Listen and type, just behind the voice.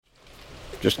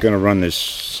Just going to run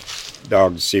this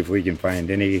dog to see if we can find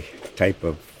any type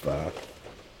of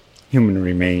human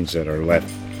remains that are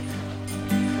left.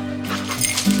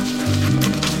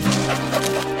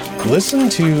 Listen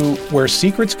to Where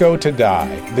Secrets Go to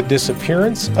Die, The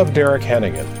Disappearance of Derek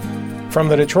Hennigan. From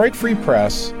the Detroit Free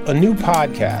Press, a new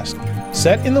podcast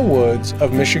set in the woods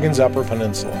of Michigan's Upper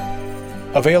Peninsula.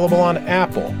 Available on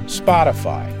Apple,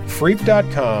 Spotify,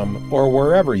 Freep.com, or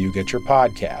wherever you get your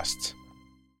podcasts.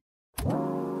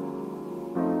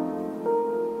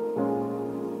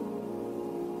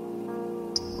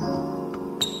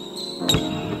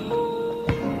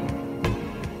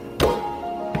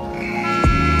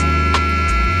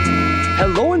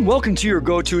 Hello and welcome to your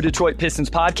go-to Detroit Pistons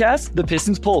podcast, The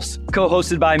Pistons Pulse,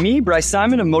 co-hosted by me, Bryce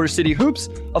Simon of Motor City Hoops,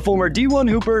 a former D1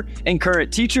 Hooper and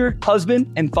current teacher,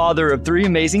 husband, and father of 3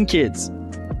 amazing kids.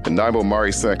 And I'm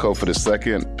Omari Sankofa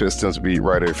II, Pistons beat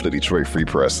writer for the Detroit Free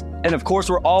Press. And of course,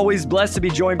 we're always blessed to be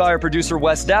joined by our producer,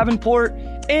 Wes Davenport.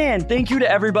 And thank you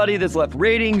to everybody that's left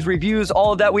ratings, reviews,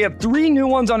 all of that. We have 3 new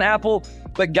ones on Apple.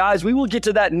 But guys, we will get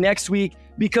to that next week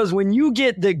because when you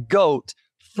get the GOAT,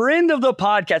 friend of the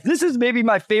podcast, this is maybe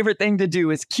my favorite thing to do,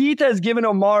 is Keith has given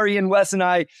Omari and Wes and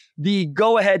I the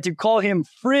go-ahead to call him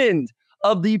friend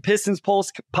of the Pistons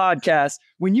Pulse podcast.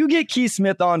 When you get Keith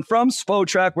Smith on from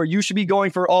Spotrac, where you should be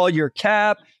going for all your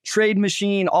cap, trade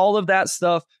machine, all of that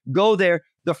stuff, go there.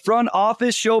 The Front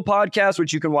Office Show podcast,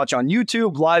 which you can watch on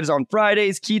YouTube, lives on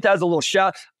Fridays. Keith has a little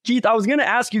shout. Keith, I was going to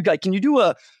ask you guys, can you do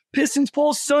a Pistons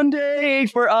Pulse Sunday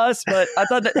for us? But I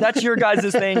thought that's your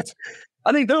guys' thing.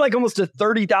 I think they're like almost to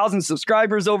 30,000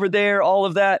 subscribers over there, all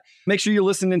of that. Make sure you're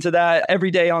listening to that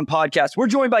every day on podcast. We're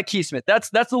joined by Keith Smith. That's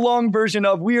the long version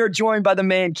of we are joined by the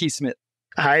man, Keith Smith.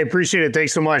 I appreciate it.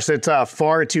 Thanks so much. That's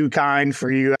far too kind for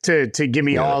you to give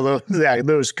me all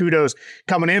those kudos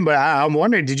coming in. But I'm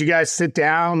wondering, did you guys sit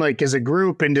down like as a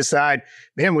group and decide,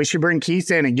 man, we should bring Keith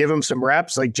in and give him some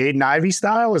reps like Jaden Ivey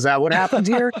style? Is that what happened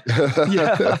here?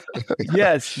 Yeah.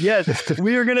 Yes.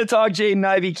 We are going to talk Jaden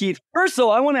Ivey, Keith. First,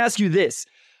 though, I want to ask you this.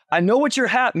 I know what your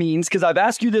hat means because I've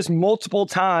asked you this multiple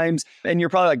times and you're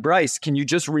probably like, Bryce, can you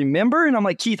just remember? And I'm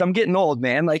like, Keith, I'm getting old,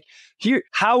 man. Like, here,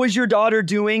 how is your daughter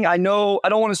doing? I know I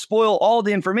don't want to spoil all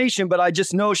the information, but I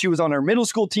just know she was on her middle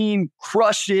school team,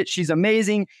 crushed it. She's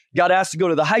amazing. Got asked to go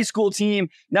to the high school team.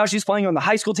 Now she's playing on the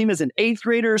high school team as an 8th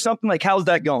grader or something. Like, how's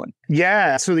that going?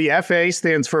 Yeah. So the FA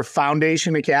stands for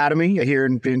Foundation Academy here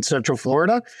in Central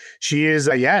Florida. She is,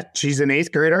 she's an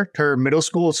 8th grader. Her middle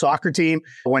school soccer team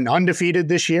went undefeated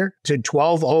this year to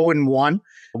 12-0-1.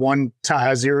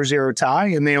 0-0 tie,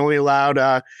 and they only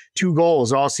allowed 2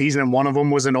 goals all season, and one of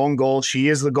them was an own goal. She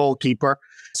is the goalkeeper,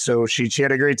 so she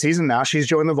had a great season. Now she's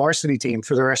joined the varsity team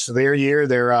for the rest of their year.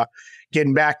 They're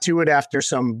getting back to it after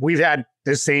we've had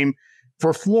the same,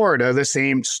 for Florida, the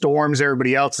same storms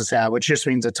everybody else has had, which just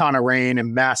means a ton of rain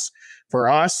and mess for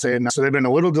us, and so they've been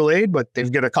a little delayed, but they've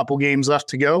got a couple games left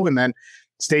to go, and then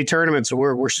state tournament, so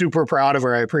we're super proud of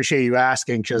her. I appreciate you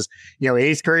asking because,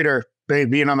 8th grader,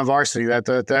 being on the varsity,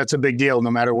 that's a big deal no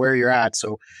matter where you're at.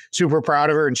 So super proud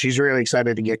of her, and she's really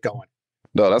excited to get going.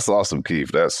 No, that's awesome,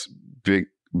 Keith. That's big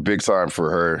time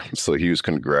for her. So huge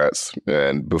congrats.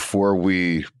 And before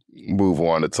we move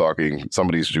on to talking some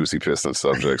of these juicy Pistons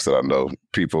subjects that I know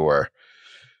people are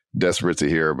desperate to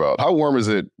hear about, how warm is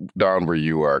it down where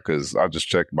you are? Because I just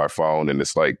checked my phone and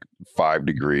it's like 5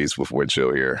 degrees with wind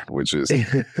chill here, which is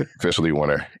officially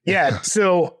winter. Yeah.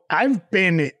 So I've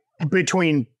been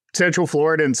between Central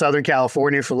Florida and Southern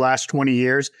California for the last 20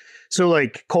 years. So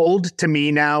like cold to me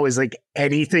now is like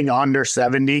anything under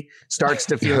 70 starts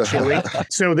to feel chilly.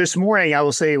 So this morning I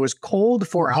will say it was cold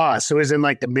for us. It was in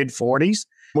like the mid 40s,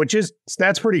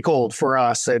 that's pretty cold for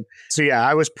us. And so,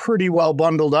 I was pretty well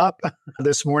bundled up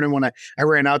this morning when I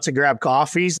ran out to grab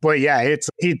coffees. But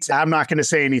it's I'm not going to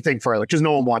say anything further because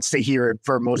no one wants to hear it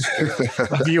for most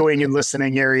viewing and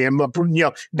listening area. But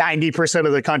 90%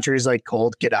 of the country is like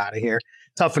cold. Get out of here.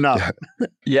 Toughen up.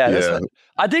 Yeah.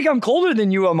 I think I'm colder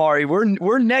than you, Omari.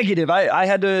 We're negative. I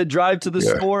had to drive to the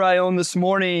store I own this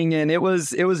morning, and it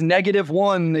was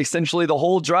 -1 essentially the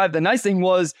whole drive. The nice thing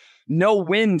was no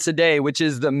wind today, which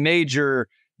is the major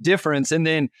difference. And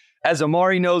then, as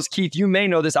Omari knows, Keith, you may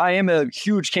know this, I am a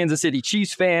huge Kansas City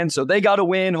Chiefs fan, so they got a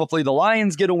win. Hopefully the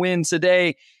Lions get a win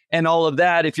today and all of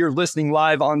that if you're listening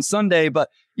live on Sunday. But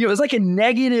it was like a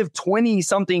 -20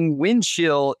 something wind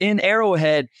chill in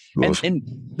Arrowhead. And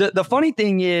the funny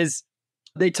thing is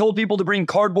they told people to bring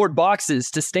cardboard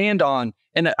boxes to stand on.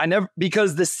 And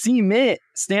because the cement,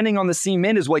 standing on the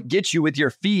cement is what gets you with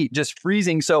your feet just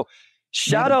freezing. So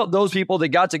shout out those people that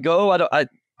got to go.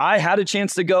 I had a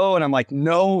chance to go and I'm like,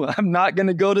 no, I'm not going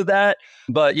to go to that.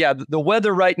 But yeah, the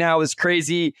weather right now is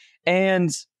crazy.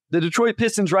 And the Detroit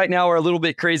Pistons right now are a little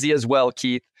bit crazy as well,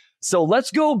 Keith. So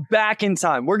let's go back in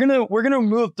time. We're gonna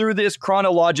move through this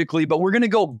chronologically, but we're gonna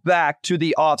go back to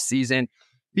the offseason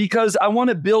because I want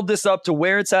to build this up to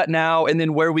where it's at now and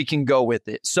then where we can go with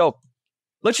it. So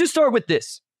let's just start with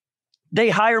this. They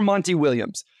hire Monty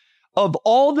Williams. Of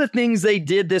all the things they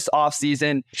did this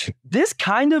offseason, this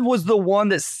kind of was the one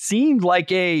that seemed like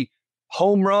a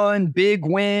home run, big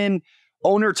win.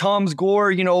 Owner Tom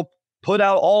Gore, put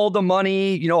out all the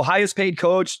money, highest paid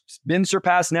coach, been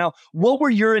surpassed now. What were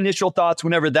your initial thoughts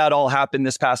whenever that all happened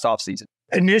this past offseason?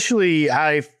 Initially,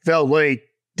 I felt like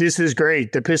this is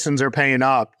great. The Pistons are paying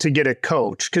up to get a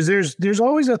coach because there's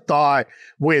always a thought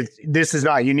with, this is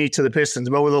not unique to the Pistons,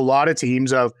 but with a lot of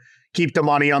teams of keep the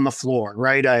money on the floor,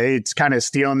 right? It's kind of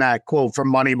stealing that quote from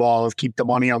Moneyball of keep the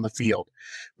money on the field.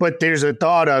 But there's a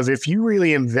thought of if you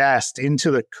really invest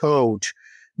into the coach,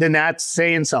 then that's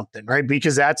saying something, right?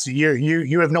 Because that's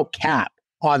you have no cap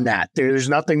on that. There's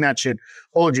nothing that should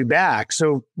hold you back.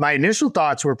 So my initial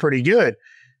thoughts were pretty good.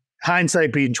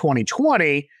 Hindsight being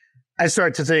 2020, I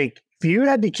start to think if you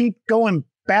had to keep going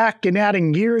back and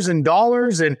adding years and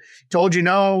dollars and told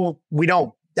no, we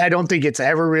don't. I don't think it's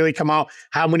ever really come out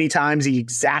how many times he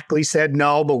exactly said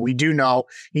no, but we do know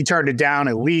he turned it down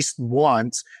at least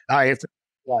once, if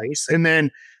twice. And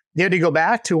then you had to go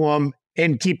back to him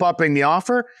and keep upping the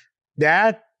offer.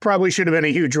 That probably should have been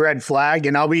a huge red flag.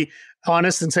 And I'll be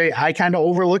honest and say I kind of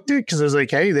overlooked it because I was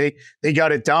like, hey, they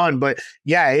got it done. But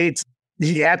yeah,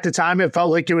 at the time, it felt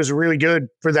like it was really good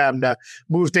for them to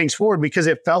move things forward because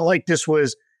it felt like this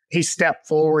was a step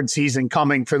forward season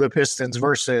coming for the Pistons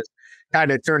versus kind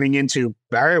of turning into,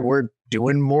 all right, we're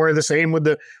doing more of the same with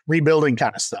the rebuilding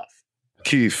kind of stuff.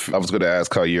 Keith, I was going to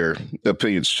ask how your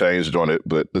opinions changed on it,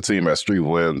 but the team has 3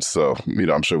 wins. So,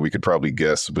 I'm sure we could probably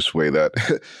guess which way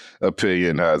that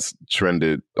opinion has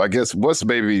trended. I guess what's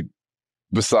maybe,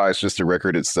 besides just the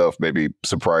record itself, maybe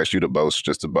surprised you the most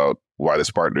just about why this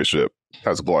partnership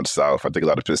has gone south? I think a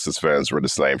lot of Pistons fans were in the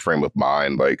same frame of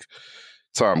mind. Like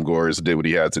Tom Gores did what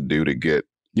he had to do to get,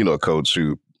 a coach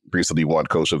who recently won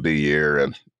Coach of the Year,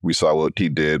 and we saw what he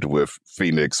did with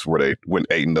Phoenix, where they went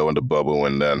 8-0 in the bubble,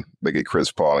 and then they get Chris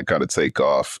Paul and kind of take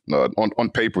off. On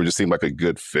paper, it just seemed like a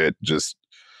good fit. Just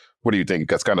what do you think?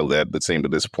 That's kind of led the team to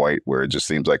this point where it just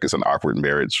seems like it's an awkward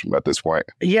marriage at this point.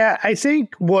 Yeah, I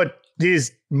think what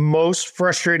is most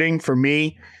frustrating for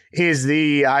me is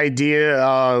the idea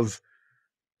of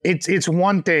it's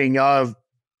one thing of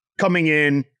coming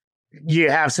in, you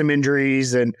have some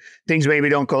injuries and things maybe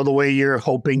don't go the way you're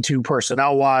hoping to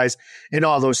personnel-wise and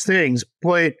all those things.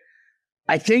 But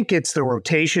I think it's the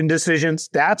rotation decisions.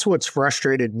 That's what's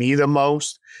frustrated me the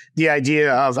most. The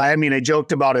idea of, I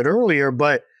joked about it earlier,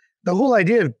 but the whole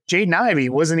idea of Jaden Ivey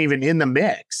wasn't even in the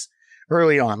mix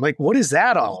early on. Like, what is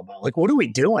that all about? Like, what are we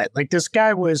doing? Like, this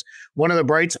guy was one of the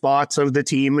bright spots of the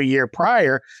team a year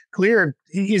prior. Clear,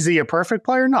 is he a perfect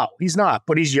player? No, he's not.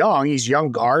 But he's young. He's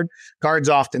young guard. Guards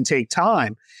often take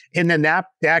time. And then that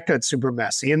got super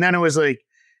messy. And then it was like,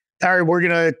 all right, we're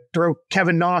going to throw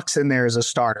Kevin Knox in there as a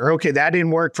starter. Okay, that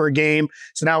didn't work for a game.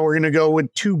 So now we're going to go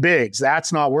with 2 bigs.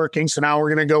 That's not working. So now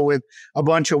we're going to go with a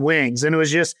bunch of wings. And it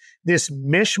was just this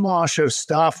mishmash of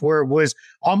stuff where it was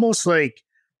almost like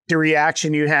the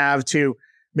reaction you have to,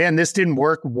 man, this didn't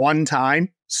work one time,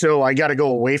 so I got to go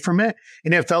away from it.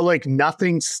 And it felt like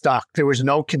nothing stuck. There was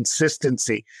no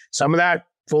consistency. Some of that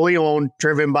fully owned,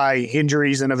 driven by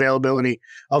injuries and availability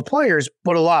of players,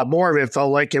 but a lot more of it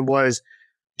felt like it was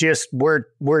just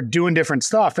we're doing different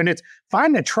stuff. And it's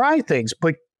fine to try things,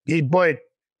 but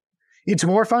it's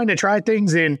more fun to try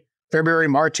things in February,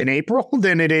 March, and April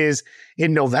than it is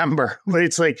in November. But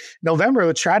it's like November,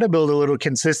 let's try to build a little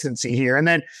consistency here. And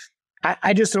then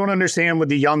I just don't understand with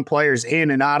the young players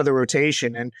in and out of the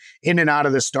rotation and in and out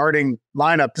of the starting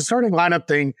lineup. The starting lineup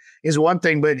thing is one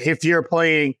thing, but if you're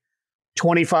playing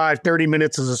 25, 30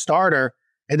 minutes as a starter,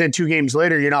 and then 2 games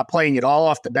later, you're not playing it all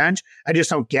off the bench, I just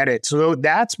don't get it. So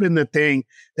that's been the thing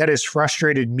that has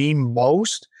frustrated me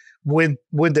most with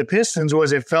the Pistons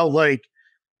was it felt like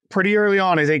pretty early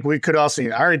on, I think we could all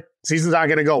see, all right, season's not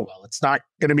going to go well. It's not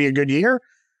going to be a good year.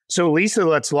 So at least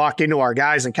let's lock into our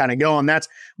guys and kind of go. And that's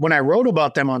when I wrote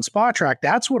about them on Spot Track.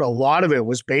 That's what a lot of it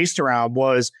was based around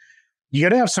was you got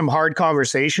to have some hard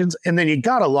conversations and then you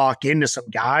got to lock into some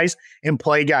guys and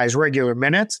play guys regular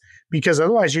minutes because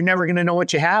otherwise you're never going to know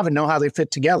what you have and know how they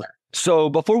fit together. So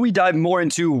before we dive more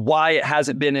into why it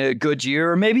hasn't been a good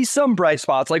year or maybe some bright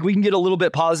spots, like we can get a little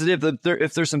bit positive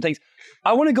if there's some things.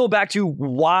 I want to go back to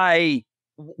why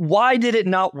Why did it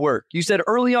not work? You said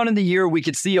early on in the year, we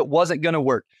could see it wasn't going to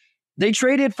work. They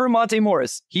traded for Monte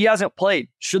Morris. He hasn't played.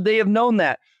 Should they have known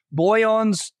that?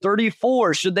 Boyan's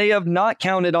 34. Should they have not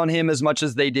counted on him as much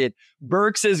as they did?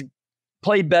 Burks has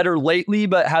played better lately,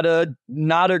 but had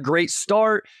not a great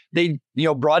start. They,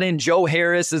 brought in Joe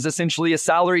Harris as essentially a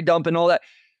salary dump and all that.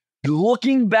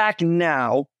 Looking back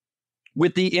now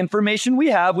with the information we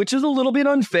have, which is a little bit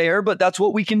unfair, but that's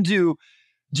what we can do.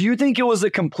 Do you think it was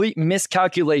a complete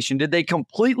miscalculation? Did they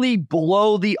completely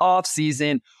blow the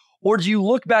offseason? Or do you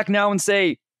look back now and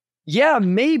say, yeah,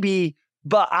 maybe,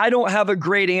 but I don't have a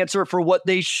great answer for what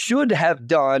they should have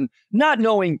done, not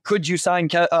knowing, could you sign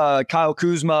Kyle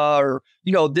Kuzma or,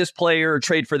 this player or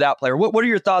trade for that player? What are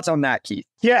your thoughts on that, Keith?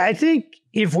 Yeah, I think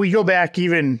if we go back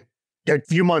even a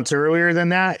few months earlier than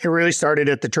that, it really started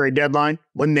at the trade deadline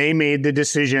when they made the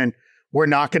decision, we're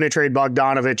not going to trade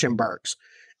Bogdanovich and Burks.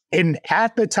 And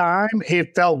at the time,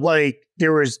 it felt like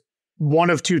there was one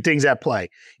of two things at play.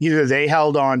 Either they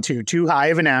held on to too high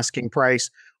of an asking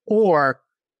price or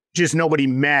just nobody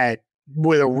met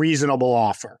with a reasonable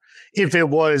offer. If it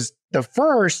was the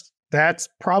first, that's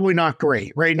probably not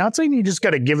great, right? Not saying you just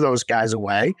got to give those guys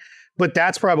away, but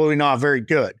that's probably not very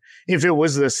good. If it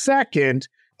was the second,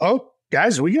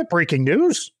 guys, we got breaking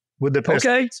news with the Pistons.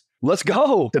 Okay, let's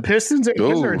go. The Pistons and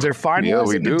Wizards are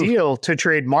finalizing the deal to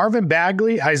trade Marvin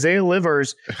Bagley, Isaiah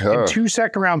Livers, and 2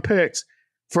 second-round picks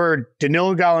for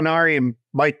Danilo Gallinari and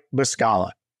Mike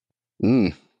Muscala.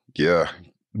 Yeah.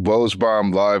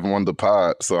 Wojbomb live on the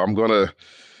pod. So I'm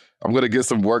gonna get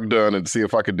some work done and see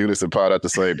if I can do this in pod at the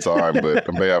same time. But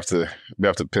I may have to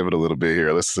pivot a little bit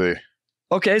here. Let's see.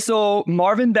 Okay, so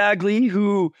Marvin Bagley,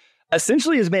 who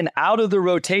essentially has been out of the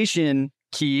rotation,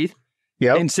 Keith,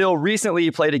 until recently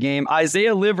he played a game.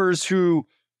 Isaiah Livers, who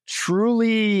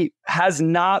truly has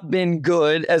not been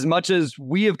good as much as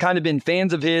we have kind of been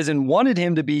fans of his and wanted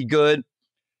him to be good.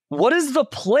 What is the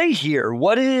play here?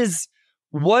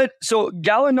 So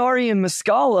Gallinari and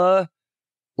Muscala,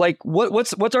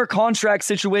 what's our contract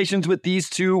situations with these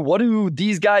two? What do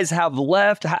these guys have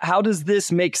left? How does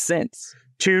this make sense?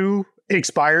 2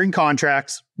 expiring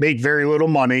contracts, make very little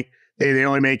money. They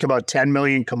only make about $10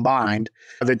 million combined,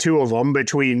 the two of them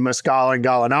between Muscala and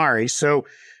Gallinari. So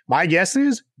my guess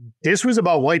is this was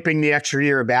about wiping the extra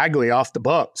year of Bagley off the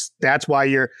books. That's why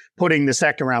you're putting the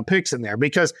second round picks in there,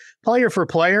 because player for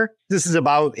player, this is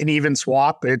about an even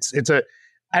swap.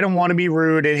 I don't want to be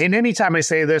rude. And anytime I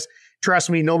say this, trust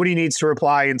me, nobody needs to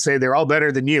reply and say they're all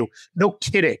better than you. No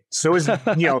kidding. So is,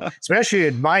 especially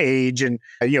at my age and,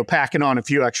 packing on a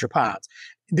few extra pounds.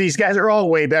 These guys are all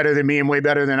way better than me and way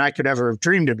better than I could ever have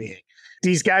dreamed of being.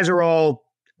 These guys are all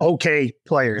okay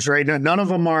players, right? None of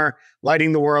them are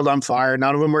lighting the world on fire.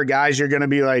 None of them are guys you're going to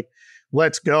be like,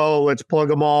 let's go, let's plug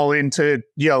them all into,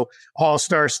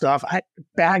 all-star stuff.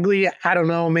 Bagley, I don't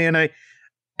know, man.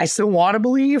 I still want to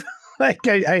believe.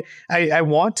 I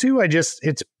want to.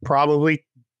 It's probably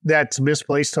that's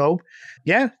misplaced hope.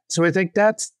 Yeah. So I think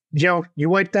that's, you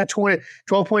wipe that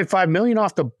 $12.5 million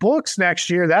off the books next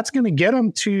year. That's going to get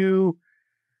them to,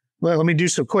 well, let me do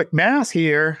some quick math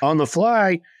here on the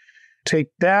fly. Take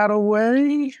that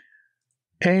away.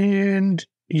 And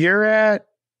you're at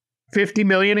 $50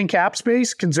 million in cap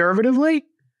space conservatively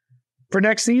for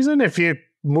next season. If you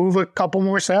move a couple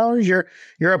more salaries, you're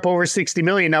up over $60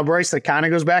 million. Now, Bryce, that kind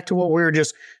of goes back to what we were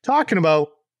just talking about.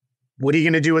 What are you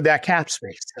going to do with that cap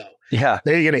space? So,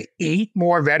 they're going to eat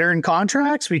more veteran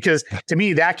contracts, because to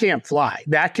me, that can't fly.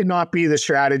 That cannot be the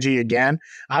strategy again.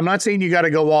 I'm not saying you got to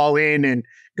go all in and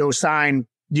go sign,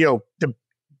 the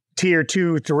tier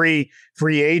 2, 3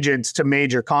 free agents to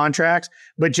major contracts,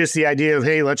 but just the idea of,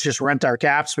 hey, let's just rent our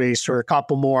cap space for a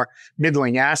couple more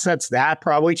middling assets. That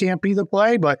probably can't be the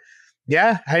play. But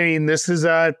yeah, I mean, this is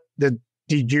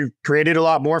you created a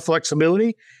lot more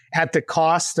flexibility at the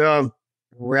cost of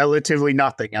relatively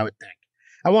nothing, I would think.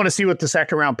 I want to see what the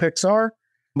second round picks are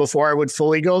before I would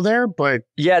fully go there. But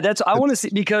yeah, I want to see,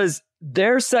 because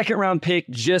their second round pick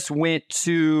just went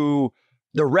to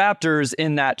the Raptors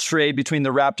in that trade between the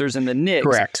Raptors and the Knicks.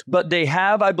 Correct. But they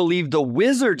have, I believe, the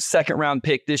Wizards second round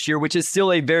pick this year, which is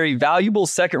still a very valuable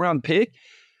second round pick.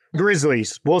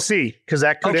 Grizzlies, we'll see, because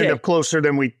that could end up closer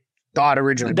than we thought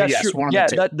originally. That's yes, true. One of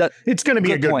the two. It's going to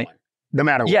be a good point. One, no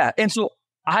matter what. Yeah, and so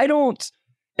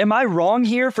am I wrong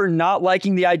here for not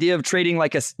liking the idea of trading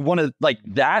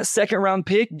that second round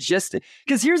pick? Just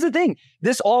because here's the thing,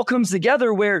 this all comes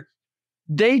together where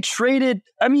they traded.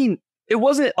 I mean, it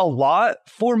wasn't a lot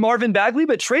for Marvin Bagley,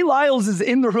 but Trey Lyles is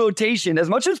in the rotation. As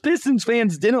much as Pistons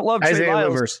fans didn't love Trey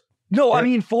Lyles. Livers. No, I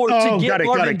mean to get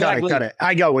Marvin Bagley. Got it.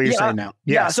 I got what you're saying now.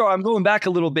 Yeah, sorry, I'm going back a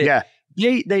little bit. Yeah.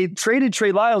 They traded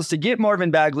Trey Lyles to get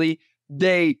Marvin Bagley.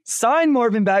 they signed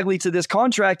Marvin Bagley to this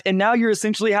contract, and now you're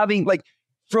essentially having, like,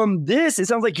 from this, it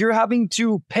sounds like you're having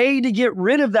to pay to get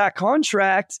rid of that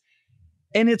contract.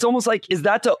 And it's almost like, is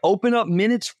that to open up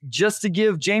minutes just to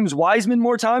give James Wiseman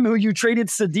more time, who you traded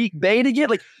Sadiq Bey to get?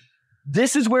 Like,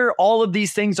 this is where all of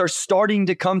these things are starting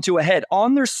to come to a head.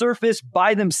 On their surface,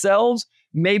 by themselves,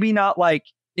 maybe not like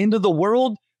end of the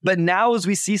world, but now as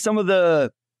we see some of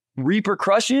the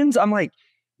repercussions, I'm like,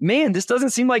 man, this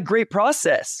doesn't seem like great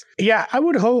process. Yeah, I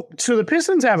would hope. So the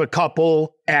Pistons have a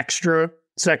couple extra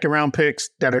second-round picks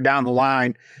that are down the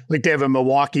line. Like, they have a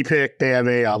Milwaukee pick. They have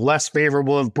a less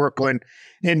favorable of Brooklyn.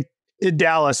 And in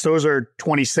Dallas, those are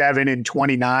 27 and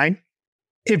 29.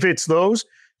 If it's those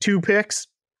two picks,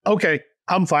 okay,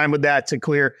 I'm fine with that to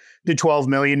clear the $12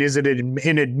 million. Is it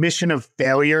an admission of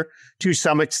failure to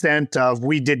some extent of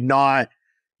we did not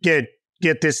get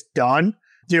this done?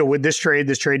 With this trade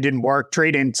didn't work.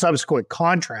 Trade and subsequent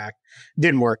contract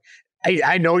didn't work.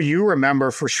 I know you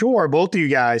remember for sure, both of you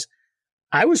guys,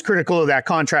 I was critical of that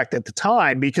contract at the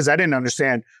time because I didn't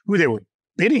understand who they were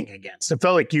bidding against. It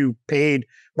felt like you paid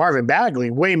Marvin Bagley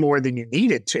way more than you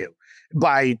needed to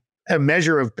by a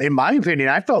measure of, in my opinion,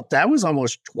 I felt that was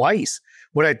almost twice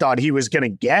what I thought he was going to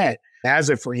get as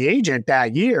a free agent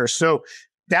that year. So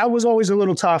that was always a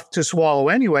little tough to swallow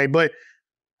anyway. But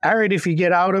all right, if you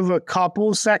get out of a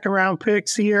couple second round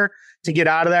picks here to get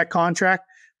out of that contract.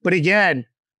 But again,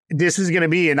 this is going to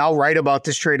be, and I'll write about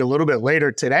this trade a little bit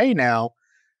later today now.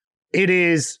 It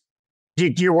is,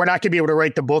 we're not going to be able to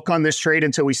write the book on this trade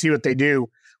until we see what they do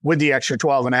with the extra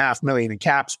 $12.5 million in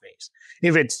cap space.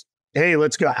 If it's, hey,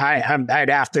 let's go, I'd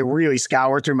have to really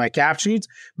scour through my cap sheets.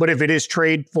 But if it is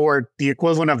trade for the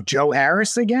equivalent of Joe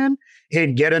Harris again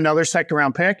and get another second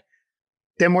round pick,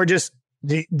 then we're just,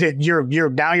 you're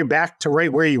back to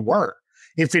right where you were.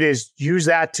 If it is use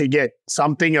that to get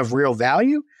something of real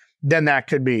value, then that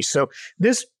could be. So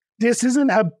this isn't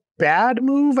a bad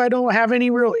move. I don't have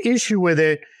any real issue with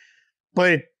it,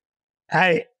 but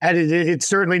it's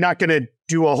certainly not going to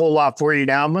do a whole lot for you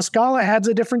now. Muscala has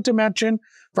a different dimension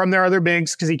from their other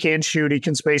bigs because he can shoot. He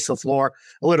can space the floor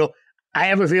a little. I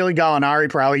have a feeling Gallinari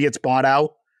probably gets bought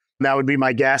out. That would be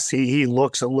my guess. He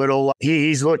looks a little,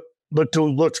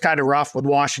 looks kind of rough with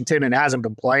Washington and hasn't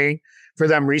been playing for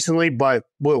them recently, but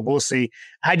we'll see.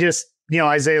 I just,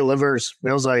 Isaiah Livers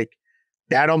feels like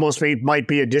that almost might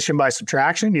be addition by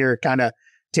subtraction. You're kind of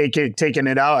taking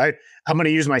it out. I'm going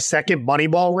to use my second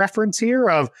Moneyball reference here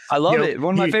of, I love it.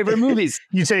 One of my favorite movies.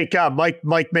 You take Mike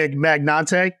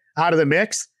Magnante out of the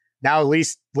mix. Now at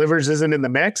least Livers isn't in the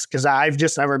mix because I've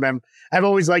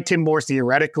always liked him more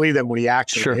theoretically than what he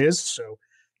actually is. So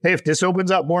hey, if this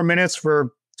opens up more minutes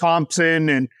for Thompson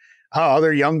and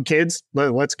other young kids,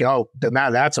 let's go. Then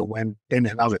that's a win in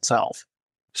and of itself.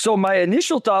 So my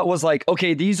initial thought was like,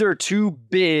 okay, these are two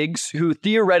bigs who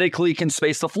theoretically can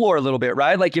space the floor a little bit,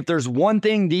 right? Like if there's one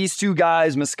thing these two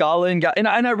guys, Muscala and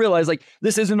I realize like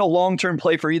this isn't a long-term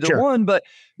play for either one, but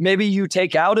maybe you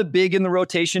take out a big in the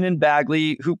rotation in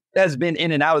Bagley, who has been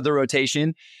in and out of the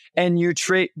rotation, and you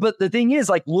trade. But the thing is,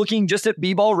 like looking just at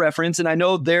B-Ball reference, and I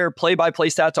know their play-by-play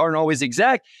stats aren't always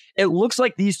exact, it looks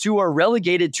like these two are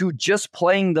relegated to just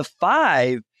playing the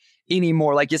 5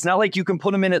 anymore. Like it's not like you can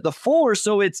put them in at the 4.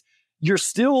 So you're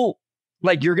still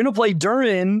like, you're going to play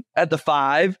Duren at the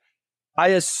 5. I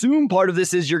assume part of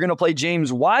this is you're going to play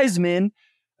James Wiseman.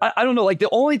 I don't know. Like the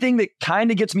only thing that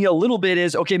kind of gets me a little bit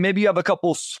is, okay, maybe you have a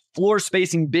couple floor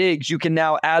spacing bigs you can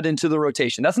now add into the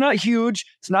rotation. That's not huge.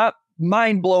 It's not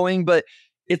mind blowing, but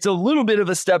it's a little bit of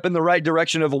a step in the right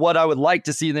direction of what I would like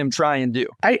to see them try and do.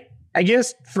 I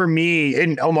guess for me,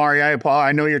 and Omari,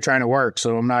 I know you're trying to work,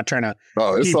 so I'm not trying to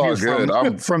it's all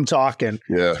good. From talking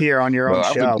here on your own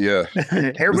show.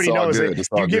 Everybody knows it.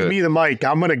 You give me the mic,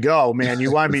 I'm going to go, man.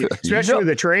 You want me, especially with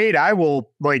the trade, I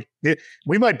will, like,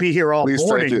 we might be here all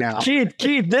morning now. Keith,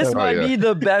 this might be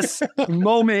the best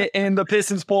moment in the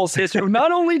Pistons Pulse history.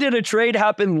 Not only did a trade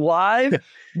happen live,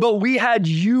 but we had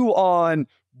you on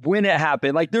when it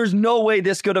happened. Like, there's no way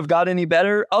this could have got any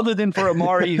better other than for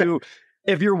Amari, who...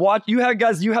 If you're you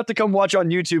have to come watch on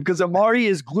YouTube because Amari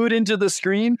is glued into the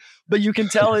screen, but you can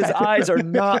tell his eyes are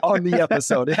not on the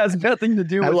episode. It has nothing to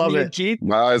do with me and Keith.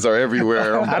 My eyes are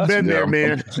everywhere. I've been there,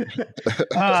 man.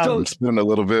 I'm spinning a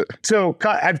little bit. So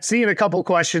I've seen a couple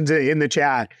questions in the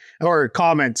chat or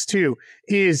comments too.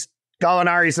 Is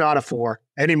Gallinari's not a 4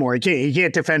 anymore? He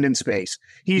can't defend in space.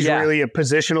 He's really a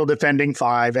positional defending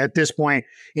 5 at this point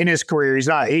in his career. He's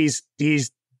not. He's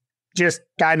just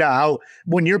kind of out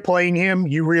when you're playing him.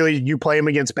 You play him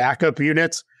against backup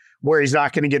units where he's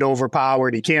not going to get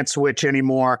overpowered. He can't switch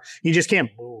anymore. He just can't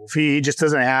move. He just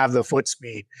doesn't have the foot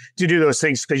speed to do those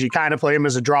things because you kind of play him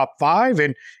as a drop 5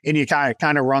 and you kind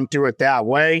of run through it that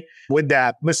way. With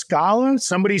that, Muscala,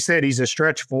 somebody said he's a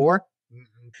stretch 4.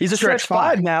 He's a stretch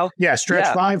 5 now. Yeah,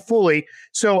 stretch 5 fully.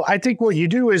 So I think what you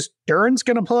do is Duren's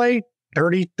going to play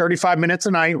 30, 35 minutes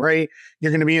a night, right?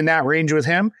 You're going to be in that range with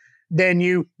him. Then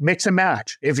you mix and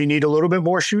match. If you need a little bit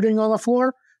more shooting on the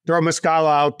floor, throw Muscala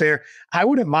out there. I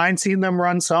wouldn't mind seeing them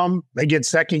run some against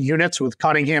second units with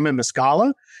Cunningham and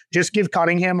Muscala. Just give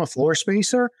Cunningham a floor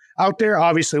spacer out there,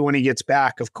 obviously when he gets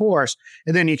back, of course.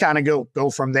 And then you kind of go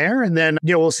from there. And then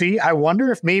we'll see. I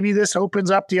wonder if maybe this opens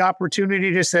up the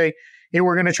opportunity to say, hey,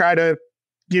 we're going to try to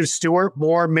give Stewart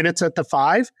more minutes at the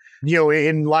 5,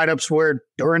 in lineups where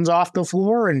Duren's off the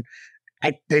floor. And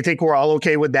I think we're all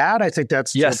okay with that. I think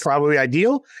that's probably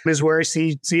ideal, is where I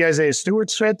see Isaiah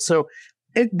Stewart's fit. So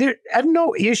I have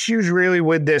no issues really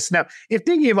with this. Now, if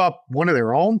they give up one of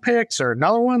their own picks or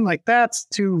another one, like that's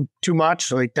too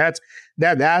much. Like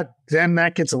then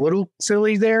that gets a little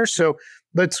silly there. So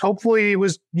let's hopefully it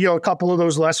was, a couple of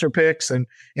those lesser picks and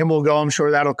we'll go. I'm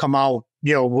sure that'll come out,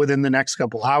 within the next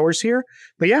couple hours here.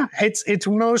 But yeah, it's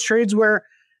one of those trades where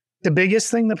the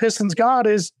biggest thing the Pistons got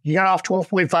is you got off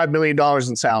 $12.5 million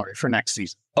in salary for next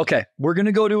season. Okay, we're going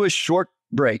to go to a short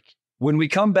break. When we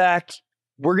come back,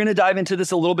 we're going to dive into this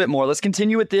a little bit more. Let's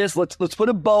continue with this. Let's put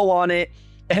a bow on it,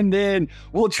 and then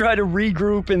we'll try to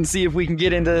regroup and see if we can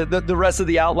get into the rest of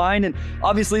the outline. And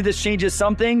obviously this changes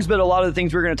some things, but a lot of the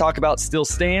things we're going to talk about still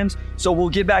stands. So we'll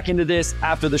get back into this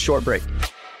after the short break.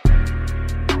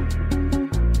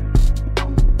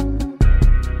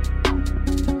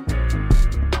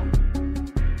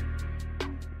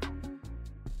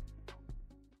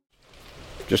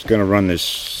 Just going to run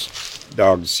this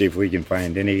dog to see if we can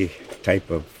find any type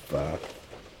of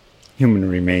human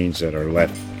remains that are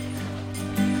left.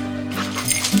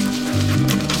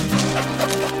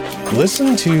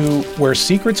 Listen to Where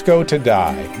Secrets Go to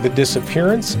Die, The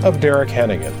Disappearance of Derek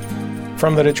Hennigan.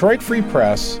 From the Detroit Free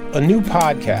Press, a new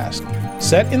podcast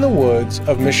set in the woods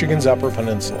of Michigan's Upper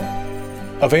Peninsula.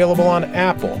 Available on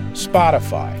Apple,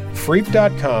 Spotify,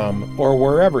 Freep.com, or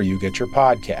wherever you get your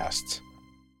podcasts.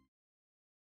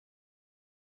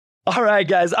 All right,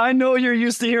 guys, I know you're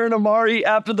used to hearing Amari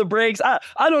after the breaks. I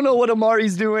don't know what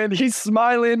Amari's doing. He's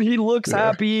smiling. He looks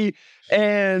happy.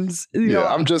 And,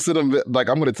 I'm just in I'm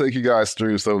going to take you guys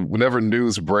through. So whenever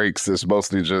news breaks, it's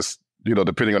mostly just,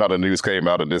 depending on how the news came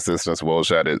out, in this instance,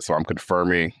 Woj had it. So I'm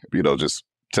confirming, just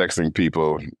texting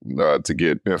people to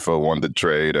get info on the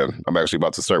trade. And I'm actually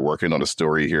about to start working on a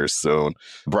story here soon.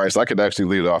 Bryce, I could actually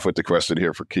lead off with the question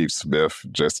here for Keith Smith,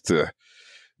 just to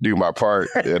do my part,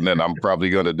 and then I'm probably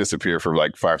going to disappear for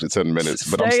like 5 to 10 minutes.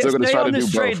 But I'm still going to try to do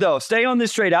both. Stay on this trade, though. Stay on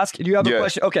this trade. Do you have a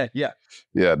question? Okay, yeah.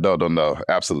 Yeah, no,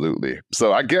 absolutely.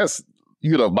 So I guess,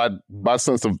 my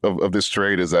sense of this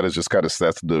trade is that it just kind of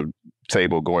sets the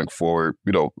table going forward,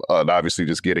 obviously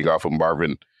just getting off of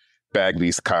Marvin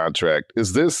Bagley's contract.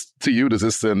 Is this, to you, does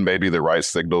this send maybe the right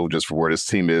signal just for where this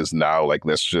team is now? Like,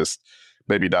 let's just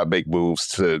maybe not make moves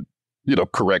to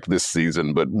correct this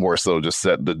season, but more so just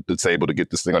set the table to get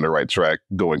this thing on the right track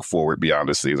going forward beyond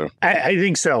this season? I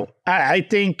think so. I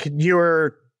think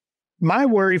my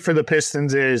worry for the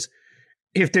Pistons is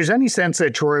if there's any sense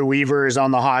that Troy Weaver is on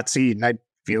the hot seat, and I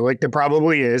feel like there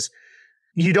probably is,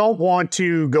 you don't want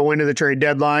to go into the trade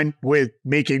deadline with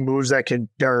making moves that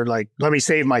are like, let me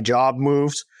save my job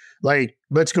moves. Like,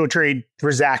 let's go trade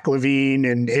for Zach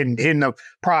LaVine, and in the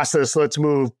process, let's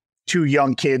move 2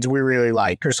 young kids we really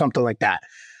like or something like that.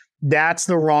 That's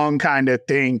the wrong kind of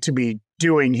thing to be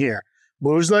doing here.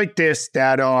 Moves like this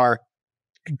that are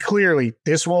clearly,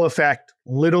 this will affect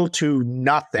little to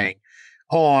nothing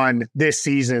on this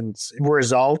season's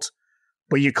result,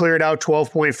 but you cleared out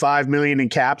 $12.5 million in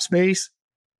cap space.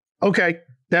 Okay,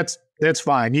 that's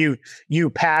fine. You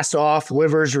pass off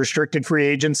Liver's restricted free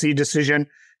agency decision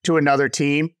to another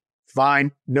team.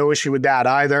 Fine, no issue with that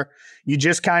either. You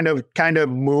just kind of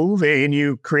move and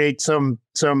you create some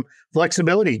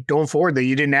flexibility going forward that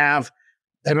you didn't have,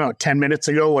 10 minutes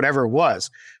ago, whatever it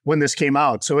was when this came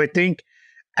out. So I think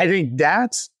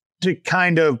that's the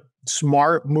kind of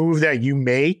smart move that you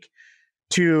make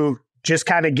to just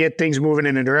kind of get things moving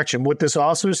in a direction. What this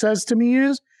also says to me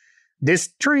is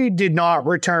this trade did not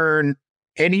return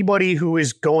anybody who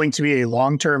is going to be a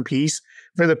long-term piece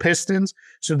for the Pistons.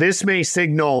 So this may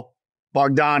signal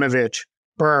Bogdanovich,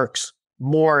 Burks,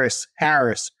 Morris,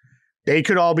 Harris. They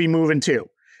could all be moving too.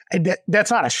 And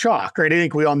that's not a shock, right? I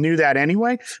think we all knew that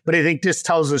anyway, but I think this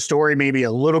tells the story maybe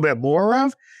a little bit more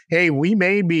of, hey, we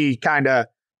may be kind of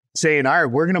saying, all right,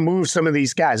 we're going to move some of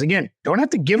these guys. Again, don't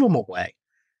have to give them away.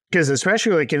 Because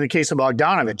especially like in the case of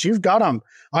Bogdanovich, you've got him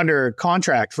under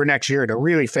contract for next year at a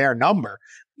really fair number.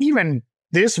 Even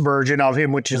this version of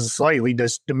him, which is a slightly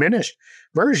diminished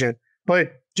version,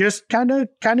 but just kind of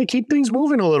keep things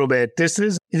moving a little bit. This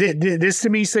to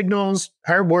me signals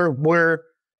we're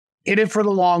in it for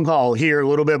the long haul here a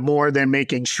little bit more than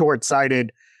making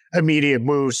short-sighted immediate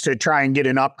moves to try and get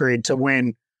an upgrade to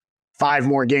win 5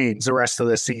 more games the rest of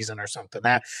the season or something.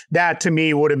 That to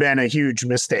me would have been a huge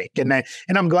mistake. And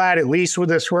I'm glad at least with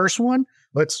this first one,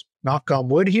 let's knock on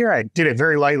wood here. I did it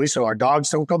very lightly so our dogs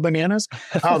don't go bananas.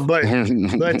 But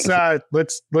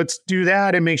let's do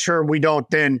that and make sure we don't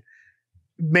then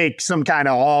make some kind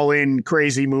of all-in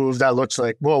crazy move that looks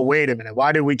like, well, wait a minute,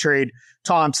 why did we trade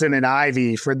Thompson and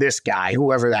Ivy for this guy,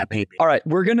 whoever that may be? All right,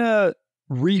 we're going to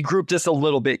regroup this a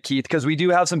little bit, Keith, because we do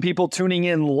have some people tuning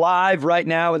in live right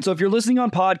now. And so if you're listening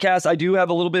on podcast, I do have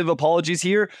a little bit of apologies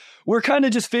here. We're kind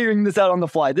of just figuring this out on the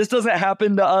fly. This doesn't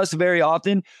happen to us very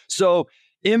often. So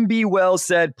MB Wells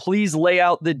said, please lay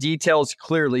out the details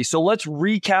clearly. So let's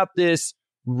recap this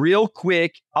real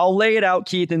quick. I'll lay it out,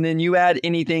 Keith, and then you add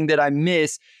anything that I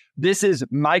miss. This is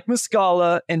Mike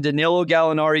Muscala and Danilo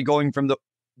Gallinari going from the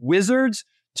Wizards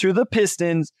to the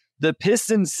Pistons. The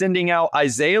Pistons sending out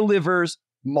Isaiah Livers,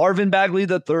 Marvin Bagley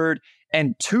III,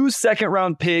 and 2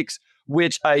 second-round picks,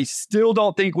 which I still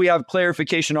don't think we have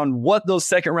clarification on what those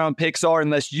second-round picks are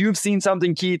unless you've seen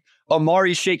something, Keith.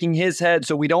 Amari's shaking his head,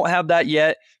 so we don't have that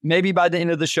yet. Maybe by the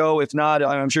end of the show. If not,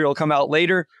 I'm sure it'll come out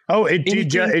later. Oh, it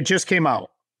just came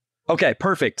out. Okay,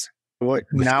 perfect. What?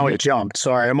 Now it jumped.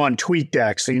 Sorry, I'm on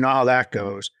TweetDeck, so you know how that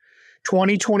goes.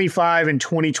 2025 and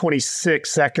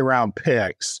 2026 second-round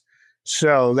picks.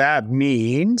 So that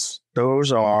means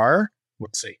those are,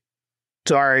 let's see.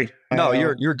 Sorry. No,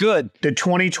 you're good. The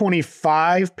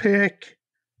 2025 pick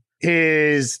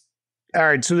is, all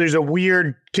right, so there's a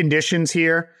weird conditions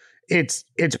here. It's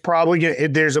probably,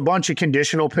 there's a bunch of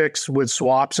conditional picks with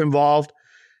swaps involved.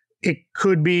 It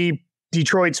could be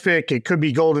Detroit's pick. It could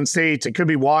be Golden State's. It could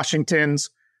be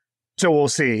Washington's. So we'll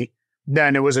see.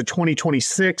 Then it was a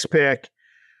 2026 pick,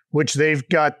 which they've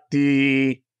got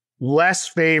the less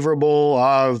favorable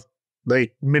of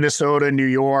like Minnesota, New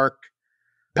York,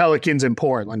 Pelicans, and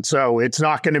Portland. So it's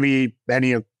not going to be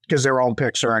any of, because their own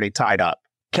picks are already tied up.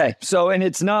 Okay. So, and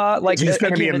it's not like, it's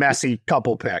going to be a messy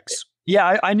couple picks.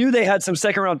 Yeah, I knew they had some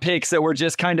second round picks that were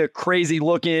just kind of crazy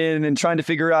looking and trying to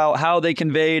figure out how they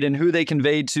conveyed and who they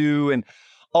conveyed to and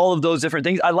all of those different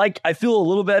things. I feel a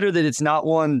little better that it's not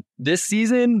one this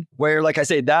season where, like I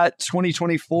say, that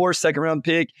 2024 second round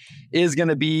pick is going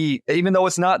to be, even though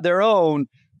it's not their own,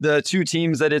 the two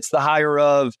teams that it's the higher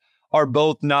of are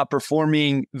both not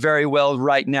performing very well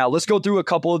right now. Let's go through a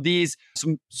couple of these,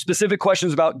 some specific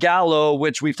questions about Gallo,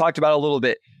 which we've talked about a little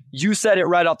bit. You said it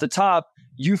right off the top.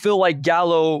 You feel like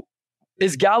Gallo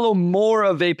more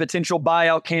of a potential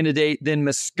buyout candidate than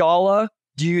Muscala?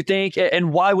 Do you think?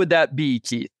 And why would that be,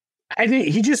 Keith? I think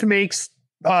he just makes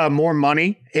more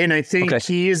money. And I think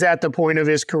he is at the point of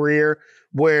his career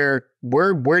where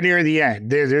we're near the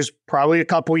end. There's probably a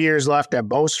couple years left at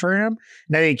most for him.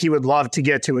 And I think he would love to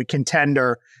get to a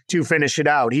contender to finish it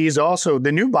out. He's also,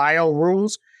 the new buyout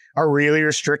rules are really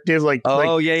restrictive.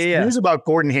 News about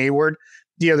Gordon Hayward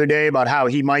the other day about how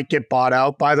he might get bought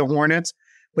out by the Hornets,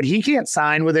 but he can't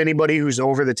sign with anybody who's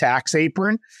over the tax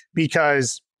apron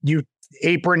because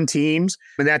apron teams,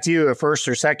 and that's either the first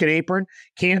or second apron,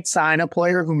 can't sign a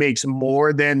player who makes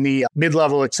more than the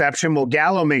mid-level exception. Well,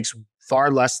 Gallo makes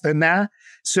far less than that.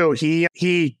 So he's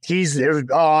an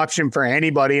option for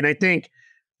anybody. And I think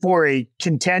for a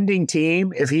contending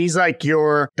team, if he's like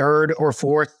your third or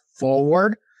fourth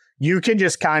forward, you can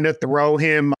just kind of throw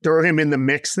him in the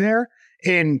mix there.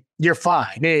 And you're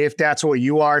fine. If that's what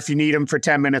you are, if you need him for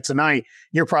 10 minutes a night,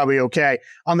 you're probably okay.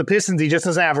 On the Pistons, he just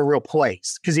doesn't have a real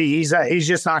place because he's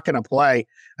just not going to play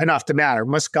enough to matter.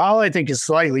 Muscala, I think, is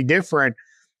slightly different.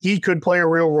 He could play a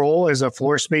real role as a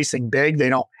floor spacing big. They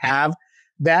don't have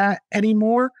that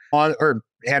anymore or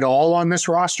at all on this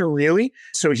roster, really.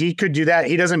 So he could do that.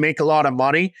 He doesn't make a lot of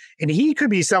money. And he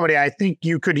could be somebody I think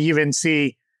you could even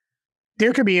see.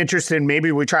 There could be interest in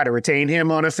maybe we try to retain him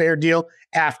on a fair deal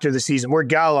after the season, where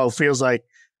Gallo feels like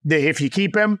if you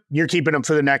keep him, you're keeping him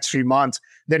for the next few months.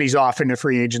 Then he's off into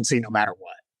free agency no matter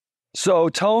what. So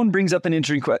Tone brings up an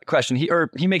interesting question.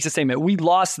 He makes a statement. We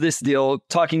lost this deal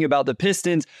talking about the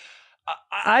Pistons.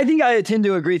 I think I tend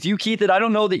to agree with you, Keith, that I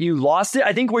don't know that you lost it.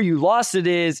 I think where you lost it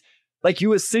is like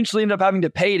you essentially end up having to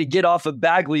pay to get off of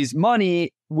Bagley's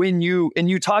money and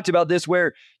you talked about this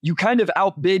where you kind of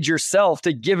outbid yourself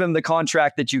to give him the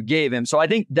contract that you gave him. So I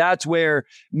think that's where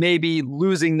maybe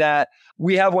losing that.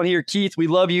 We have one here, Keith. We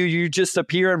love you. You just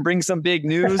appear and bring some big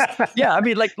news. Yeah, I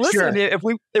mean, like, listen,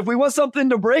 sure. if we want something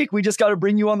to break, we just got to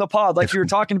bring you on the pod. Like you were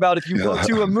talking about, if you go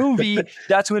to a movie,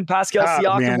 that's when Pascal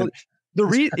Siakam.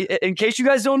 In case you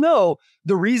guys don't know,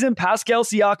 the reason Pascal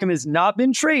Siakam has not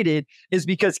been traded is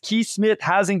because Keith Smith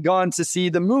hasn't gone to see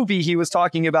the movie he was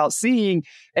talking about seeing.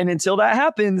 And until that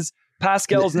happens,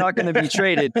 Pascal's not going to be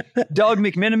traded. Doug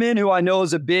McMenamin, who I know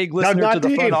is a big listener to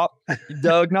the front office.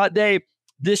 Doug, not Dave.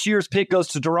 This year's pick goes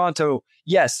to Toronto.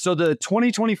 Yes, so the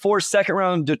 2024 second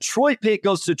round Detroit pick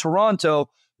goes to Toronto,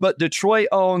 but Detroit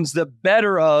owns the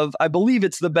better of, I believe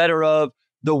it's the better of,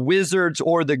 the Wizards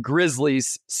or the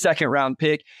Grizzlies second round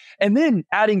pick. And then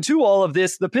adding to all of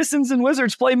this, the Pistons and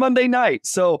Wizards play Monday night.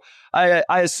 So I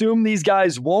assume these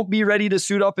guys won't be ready to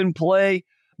suit up and play.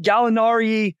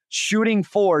 Gallinari shooting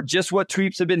 4, just what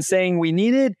Tweeps have been saying we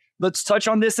needed. Let's touch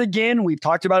on this again. We've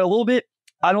talked about it a little bit.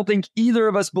 I don't think either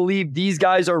of us believe these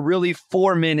guys are really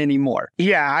 4 men anymore.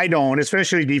 Yeah, I don't,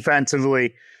 especially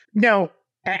defensively. No,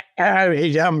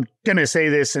 I'm going to say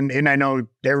this, and I know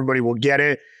everybody will get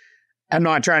it. I'm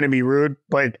not trying to be rude,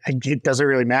 but it doesn't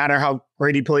really matter how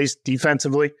great he plays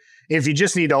defensively. If you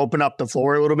just need to open up the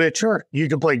floor a little bit, sure, you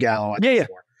can play Gallo at the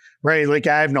floor, right? Like,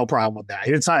 I have no problem with that.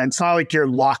 It's not like you're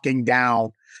locking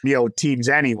down, teams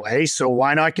anyway. So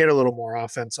why not get a little more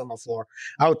offense on the floor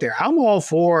out there? I'm all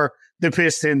for the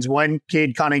Pistons when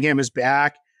Cade Cunningham is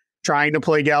back, trying to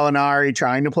play Gallinari,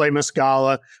 trying to play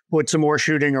Muscala, put some more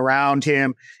shooting around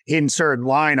him in certain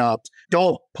lineups.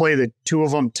 Don't play the two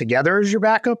of them together as your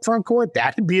backup front court.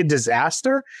 That could be a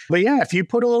disaster. But yeah, if you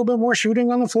put a little bit more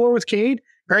shooting on the floor with Cade,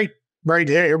 great. Right.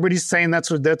 Everybody's saying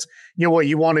that's what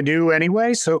you want to do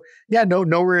anyway. So yeah,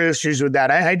 no real issues with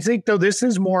that. I think though this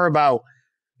is more about,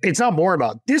 it's not more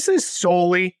about, this is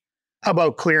solely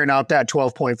about clearing out that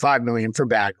 $12.5 million for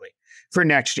Bagley for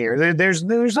next year. There's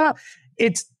not,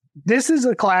 this is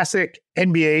a classic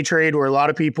NBA trade where a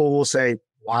lot of people will say,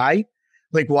 why?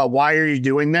 Like, why are you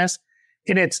doing this?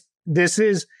 And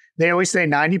they always say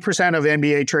 90% of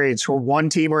NBA trades for one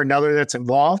team or another that's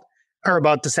involved are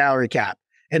about the salary cap.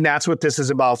 And that's what this is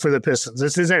about for the Pistons.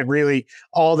 This isn't really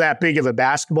all that big of a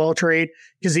basketball trade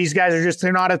because these guys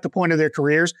they're not at the point of their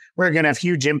careers where they're going to have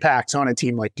huge impacts on a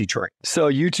team like Detroit. So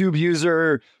YouTube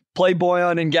user play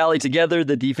Boyan and Galley together,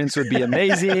 the defense would be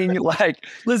amazing. Like,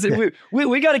 listen,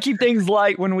 we got to keep things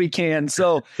light when we can.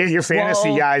 So get your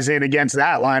fantasy guys in against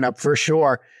that lineup for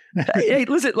sure. Hey,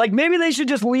 listen, like maybe they should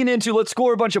just lean into let's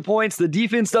score a bunch of points. The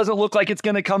defense doesn't look like it's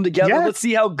going to come together. Yeah. Let's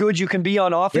see how good you can be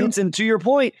on offense. Yeah. And to your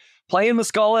point, playing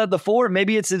Muscala at the 4,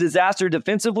 maybe it's a disaster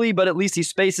defensively, but at least he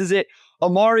spaces it.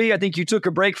 Amari, I think you took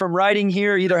a break from writing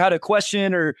here, either had a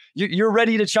question or you're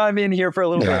ready to chime in here for a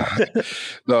little bit.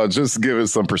 No, just giving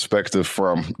some perspective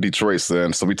from Detroit's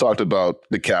end. So we talked about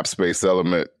the cap space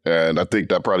element, and I think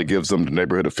that probably gives them the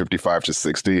neighborhood of 55 to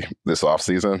 60 this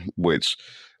offseason, which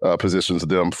positions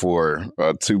them for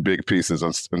 2 big pieces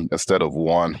instead of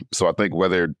 1. So I think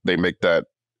whether they make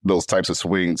those types of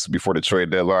swings before the trade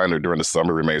deadline or during the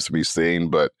summer remains to be seen.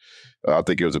 But I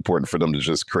think it was important for them to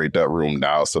just create that room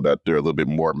now so that they're a little bit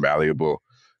more malleable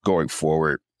going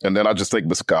forward. And then I just think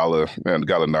Muscala and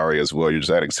Gallinari as well. You're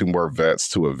just adding 2 more vets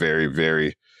to a very,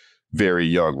 very, very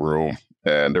young room.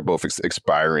 And they're both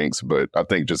expirings. But I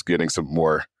think just getting some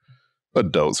more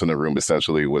adults in the room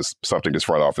essentially was something this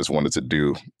front office wanted to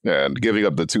do. And giving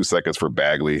up the 2 seconds for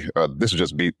Bagley, this is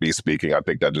just me speaking. I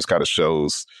think that just kind of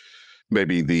shows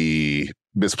maybe the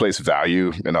misplaced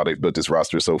value and how they've built this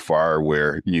roster so far,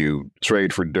 where you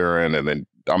trade for Duren and then,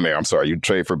 you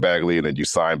trade for Bagley and then you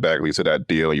sign Bagley to that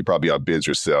deal and you probably outbid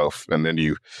yourself. And then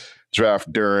you draft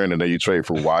Duren and then you trade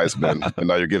for Wiseman. And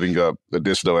now you're giving up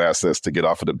additional assets to get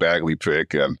off of the Bagley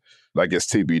pick. And I guess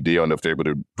TBD on if they're able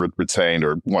to retain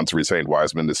or want to retain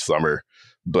Wiseman this summer.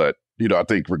 But, I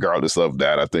think regardless of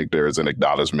that, I think there is an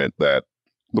acknowledgement that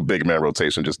the big man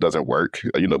rotation just doesn't work.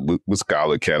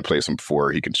 Muscala can play some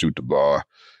 4. He can shoot the ball.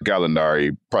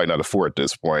 Gallinari, probably not a 4 at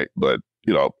this point, but,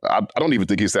 I don't even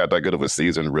think he's had that good of a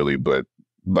season, really. But,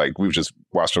 like, we've just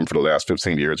watched him for the last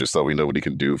 15 years or so. We know what he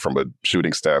can do from a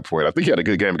shooting standpoint. I think he had a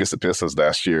good game against the Pistons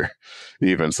last year,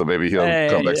 even. So maybe he'll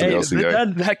come back to the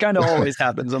LCA. That kind of always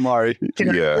happens, Amari.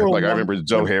 Yeah, like I remember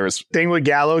Joe Harris. Thing with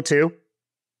Gallo, too.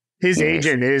 His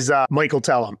agent is Michael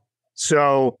Tellem.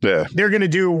 So they're going to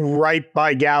do right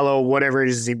by Gallo, whatever it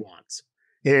is he wants.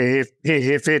 If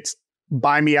it's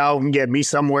buy me out and get me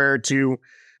somewhere to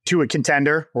a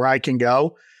contender where I can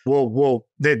go,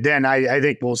 then I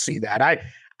think we'll see that.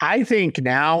 I think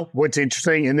now what's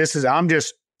interesting, and this is, I'm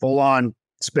just full on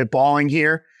spitballing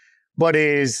here, but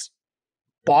is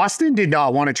Boston did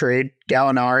not want to trade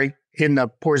Gallinari in the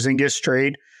Porzingis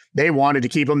trade. They wanted to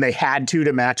keep him. They had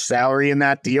to match salary in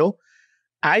that deal.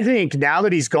 I think now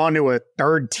that he's gone to a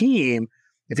third team,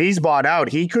 if he's bought out,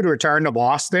 he could return to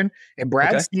Boston. And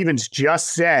Brad Stevens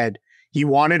just said he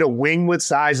wanted a wing with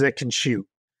size that can shoot.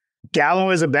 Gallo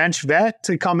is a bench vet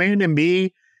to come in and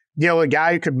be, a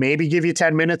guy who could maybe give you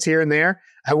 10 minutes here and there.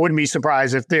 I wouldn't be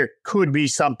surprised if there could be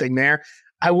something there.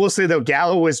 I will say, though,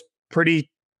 Gallo was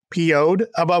pretty PO'd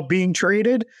about being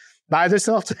traded by the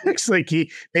Celtics. Like,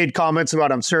 he made comments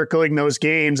about him circling those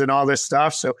games and all this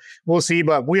stuff. So we'll see.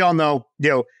 But we all know,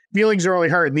 feelings are only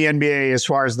hurt in the NBA as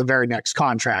far as the very next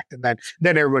contract. And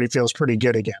then everybody feels pretty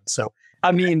good again. So,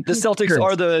 I mean, the Celtics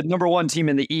are the number one team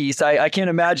in the East. I can't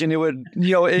imagine it would,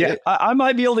 I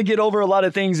might be able to get over a lot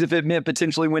of things if it meant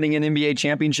potentially winning an NBA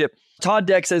championship. Todd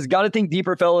Deck says, got to think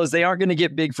deeper, fellas. They aren't going to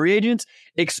get big free agents.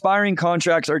 Expiring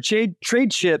contracts are trade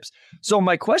chips. So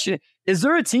my question, is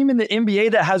there a team in the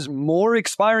NBA that has more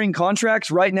expiring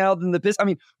contracts right now than the Pistons? I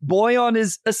mean, Boyan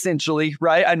is essentially,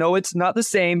 right? I know it's not the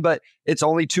same, but it's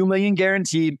only $2 million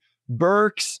guaranteed.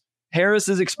 Burks, Harris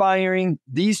is expiring.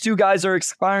 These two guys are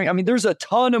expiring. I mean, there's a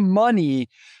ton of money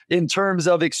in terms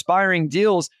of expiring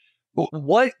deals.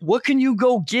 What can you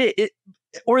go get?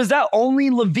 Or is that only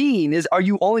LaVine? Are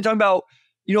you only talking about,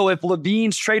 if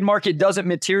LaVine's trade market doesn't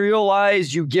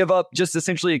materialize, you give up just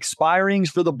essentially expirings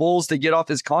for the Bulls to get off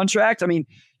his contract? I mean,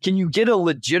 can you get a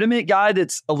legitimate guy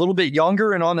that's a little bit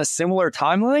younger and on a similar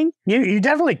timeline? You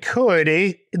definitely could.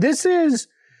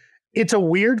 It's a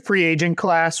weird free agent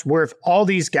class where if all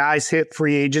these guys hit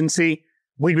free agency,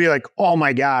 we'd be like, oh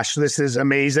my gosh, this is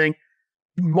amazing.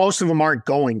 Most of them aren't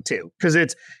going to, because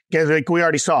like we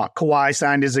already saw, Kawhi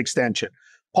signed his extension.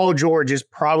 Paul George is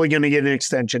probably going to get an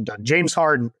extension done. James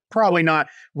Harden, probably not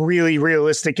really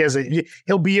realistic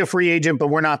he'll be a free agent, but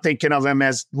we're not thinking of him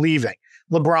as leaving.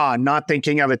 LeBron, not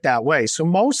thinking of it that way. So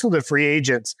most of the free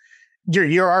agents,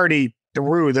 you're already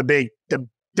through the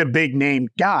big name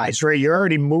guys, right? You're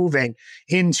already moving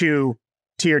into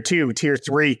tier 2, tier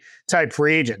 3 type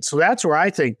free agents. So that's where I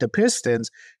think the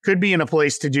Pistons could be in a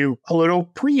place to do a little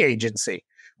pre-agency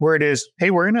where it is,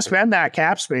 hey, we're going to spend that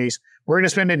cap space. We're going to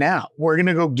spend it now. We're going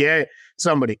to go get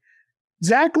somebody.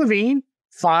 Zach LaVine,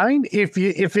 fine if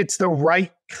it's the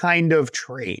right kind of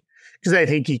trade, because I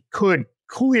think he could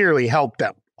clearly help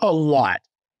them a lot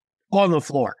on the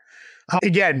floor.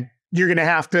 Again, you're going to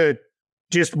have to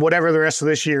just whatever the rest of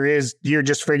this year is, you're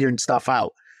just figuring stuff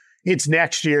out. It's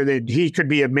next year that he could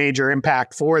be a major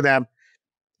impact for them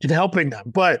and helping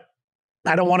them. But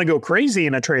I don't want to go crazy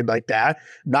in a trade like that.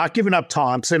 I'm not giving up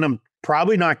Thompson. I'm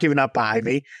probably not giving up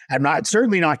Ivy. I'm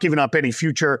certainly not giving up any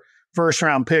future first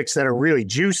round picks that are really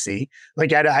juicy.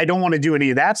 Like I don't want to do any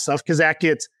of that stuff because I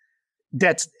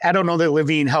don't know that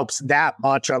LaVine helps that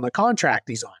much on the contract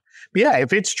he's on. But yeah,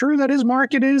 if it's true that his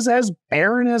market is as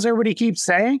barren as everybody keeps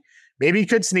saying, maybe he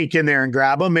could sneak in there and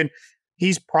grab him. And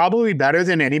he's probably better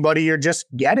than anybody you're just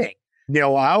getting.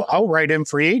 I'll write him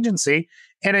free agency.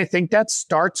 And I think that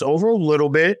starts over a little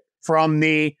bit from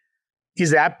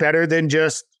is that better than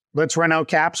just let's run out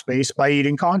cap space by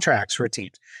eating contracts for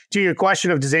teams? To your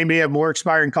question of does anybody have more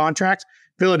expiring contracts?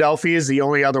 Philadelphia is the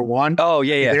only other one. Oh,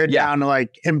 yeah. They're down to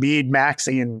like Embiid,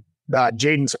 Maxey, and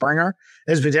Jaden Springer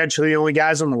as potentially the only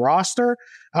guys on the roster,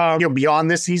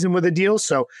 beyond this season with a deal.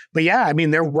 So, but yeah, I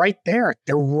mean, they're right there.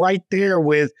 They're right there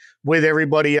with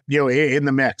everybody, in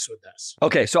the mix with this.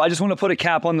 Okay. So I just want to put a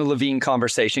cap on the LaVine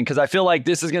conversation because I feel like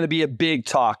this is going to be a big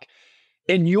talk.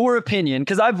 In your opinion,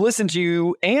 because I've listened to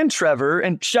you and Trevor,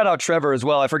 and shout out Trevor as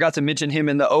well. I forgot to mention him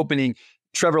in the opening.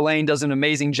 Trevor Lane does an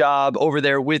amazing job over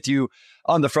there with you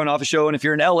on the front office show. And if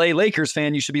you're an LA Lakers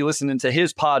fan, you should be listening to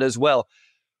his pod as well.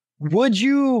 Would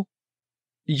you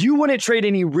wouldn't trade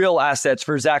any real assets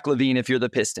for Zach LaVine if you're the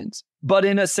Pistons, but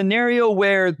in a scenario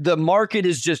where the market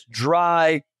is just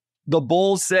dry, the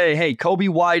Bulls say, hey, Kobe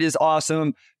White is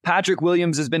awesome. Patrick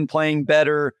Williams has been playing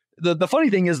better. The funny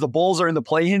thing is the Bulls are in the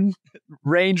play-in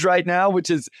range right now,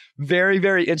 which is very,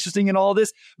 very interesting in all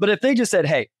this. But if they just said,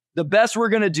 hey, the best we're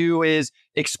going to do is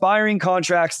expiring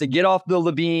contracts to get off the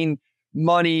LaVine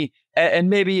money, and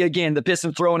maybe, again, the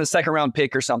Pistons throw in a second-round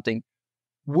pick or something,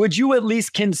 would you at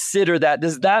least consider that?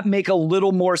 Does that make a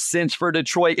little more sense for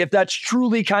Detroit if that's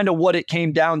truly kind of what it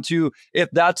came down to, if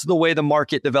that's the way the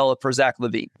market developed for Zach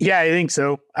LaVine? Yeah, I think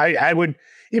so. I would,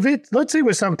 let's say it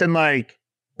was something like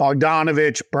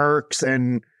Bogdanovich, Burks,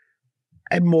 and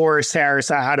Morris, Harris,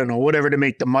 I don't know, whatever to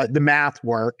make the math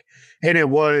work. And it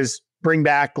was bring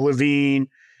back LaVine,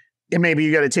 and maybe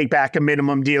you got to take back a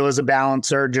minimum deal as a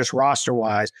balancer, just roster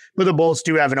wise. But the Bulls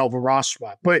do have an open roster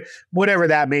spot. But whatever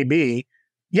that may be,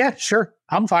 yeah, sure,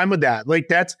 I'm fine with that. Like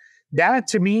that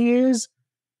to me is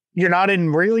you're not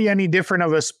in really any different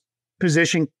of a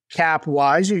position cap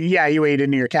wise. Yeah, you ate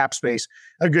into your cap space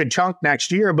a good chunk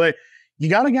next year, but you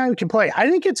got a guy who can play. I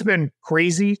think it's been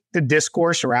crazy, the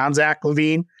discourse around Zach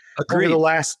LaVine over the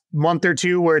last month or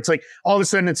two, where it's like all of a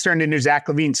sudden it's turned into Zach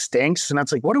LaVine stinks. And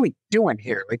that's like, what are we doing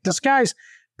here? Like, this guy's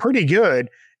pretty good.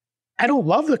 I don't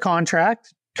love the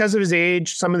contract because of his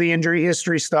age, some of the injury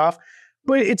history stuff,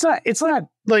 but it's not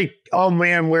like, oh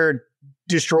man, we're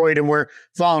destroyed and we're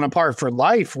falling apart for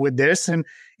life with this. And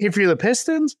if you're the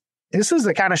Pistons, this is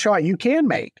the kind of shot you can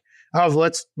make of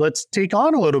let's take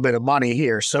on a little bit of money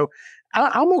here. So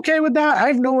I'm okay with that. I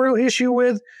have no real issue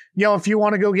with, if you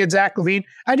want to go get Zach LaVine,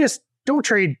 I just don't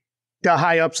trade the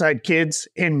high upside kids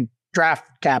in draft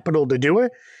capital to do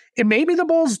it. And maybe the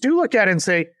Bulls do look at it and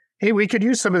say, hey, we could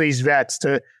use some of these vets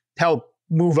to help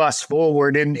move us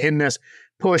forward in this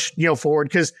push, forward.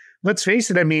 Because let's face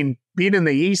it, I mean, being in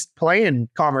the East, playing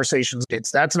conversations,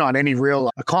 that's not any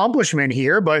real accomplishment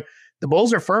here, but the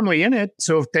Bulls are firmly in it.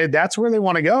 So if that's where they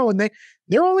want to go, and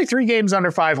they're only 3 games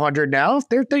under 500 now. If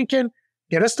they're thinking,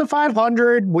 get us to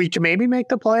 500, we can maybe make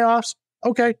the playoffs.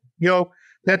 Okay.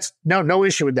 That's no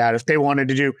issue with that if they wanted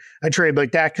to do a trade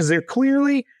like that, because they're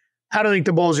clearly, I don't think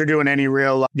the Bulls are doing any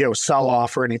real, sell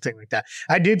off or anything like that.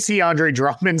 I did see Andre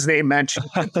Drummond's name mentioned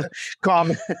in the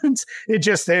comments.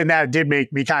 And that did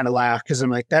make me kind of laugh, because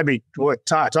I'm like, that'd be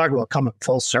talk about coming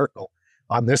full circle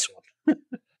on this one.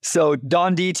 So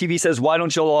Don D TV says, why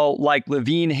don't you all like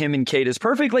LaVine? Him and Kate is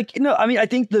perfect. Like, I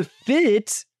think the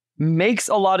fit makes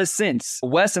a lot of sense.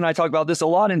 Wes and I talk about this a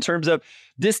lot in terms of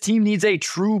this team needs a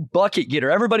true bucket getter.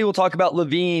 Everybody will talk about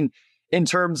LaVine in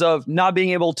terms of not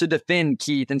being able to defend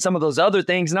Keith and some of those other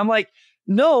things. And I'm like,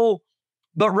 no,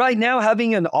 but right now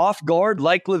having an off guard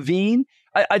like LaVine,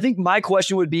 I think my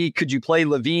question would be, could you play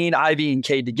LaVine, Ivy, and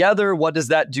Cade together? What does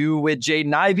that do with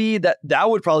Jaden Ivey? That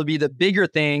would probably be the bigger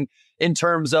thing in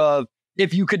terms of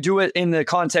if you could do it in the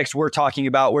context we're talking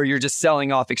about, where you're just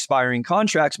selling off expiring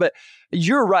contracts. But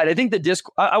you're right. I think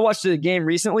I watched the game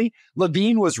recently.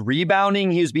 LaVine was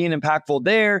rebounding. He was being impactful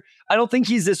there. I don't think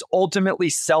he's this ultimately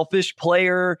selfish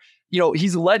player.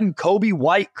 He's letting Kobe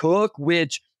White cook,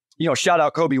 which, shout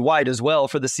out Kobe White as well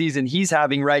for the season he's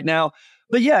having right now.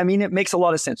 But yeah, it makes a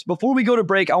lot of sense. Before we go to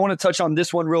break, I want to touch on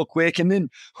this one real quick, and then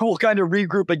we'll kind of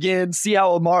regroup again, see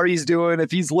how Amari's doing,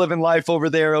 if he's living life over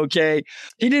there okay.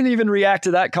 He didn't even react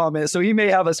to that comment, so he may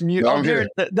have us mute. I'm here.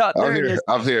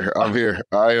 I'm here.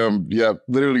 I am,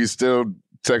 literally still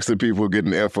texting people,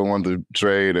 getting info on the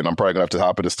trade, and I'm probably going to have to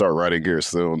hop in and start writing here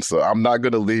soon. So I'm not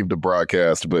going to leave the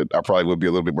broadcast, but I probably will be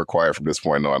a little bit more quiet from this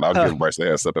point on. I'll give Bryce a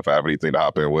heads up if I have anything to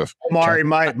hop in with. Amari,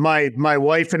 my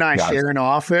wife and I share an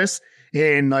office.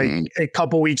 And a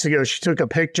couple weeks ago, she took a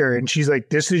picture and she's like,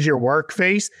 this is your work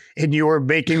face. And you were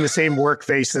making the same work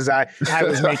face as I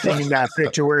was making in that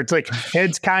picture, where it's like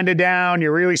head's kind of down.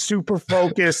 You're really super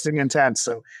focused and intense.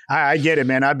 So I get it,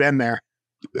 man. I've been there.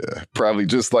 Yeah, probably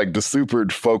just like the super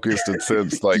focused,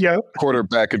 intense,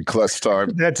 quarterback and clutch time.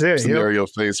 That's it. Scenario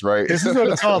face, right? This is what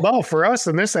it's all about for us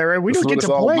in this era. We don't get to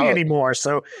play anymore.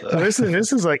 So this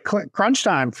is like crunch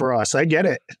time for us. I get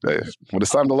it. Hey, when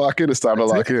it's time to lock in, it's time to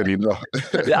lock in,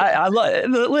 I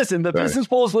listen, the Business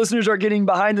Pulse listeners are getting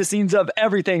behind the scenes of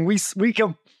everything. We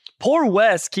can. Poor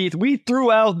Wes, Keith, we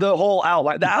threw out the whole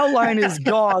outline. The outline is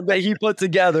gone that he put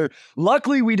together.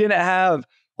 Luckily, we didn't have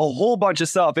a whole bunch of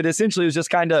stuff. It essentially was just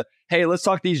kind of, hey, let's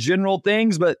talk these general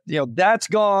things, but that's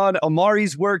gone.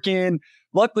 Amari's working.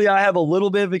 Luckily, I have a little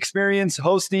bit of experience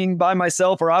hosting by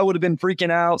myself, or I would have been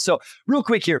freaking out. So real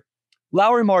quick here,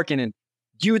 Lauri Markkanen,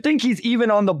 do you think he's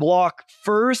even on the block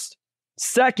first?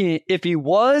 Second, if he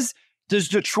was, does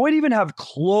Detroit even have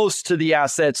close to the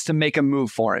assets to make a move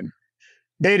for him?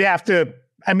 They'd have to,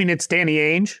 it's Danny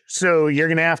Ainge. So you're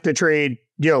going to have to trade,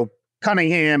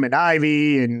 Cunningham and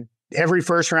Ivy and every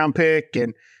first round pick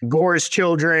and Gore's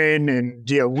children and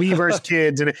Weaver's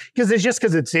kids, and because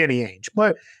it's Danny Ainge.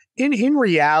 But in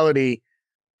reality,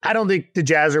 I don't think the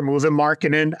Jazz are moving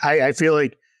Markkanen. I feel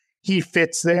like he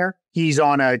fits there. He's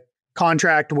on a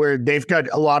contract where they've got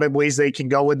a lot of ways they can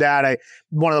go with that.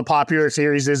 One of the popular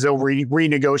theories is they'll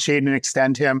renegotiate and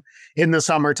extend him in the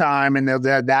summertime, and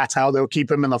that's how they'll keep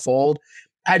him in the fold.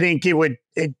 I think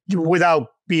without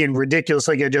being ridiculous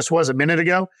like it just was a minute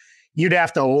ago, you'd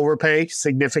have to overpay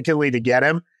significantly to get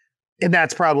him. And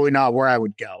that's probably not where I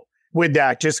would go with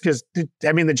that, just because,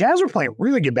 the Jazz are playing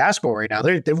really good basketball right now.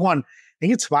 They've won, I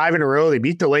think it's 5 in a row. They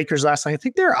beat the Lakers last night. I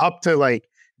think they're up to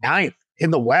 9th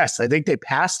in the West. I think they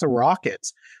passed the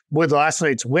Rockets with last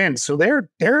night's win. So they're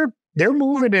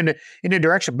moving in a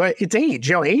direction, but it's Ainge.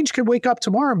 Ainge could wake up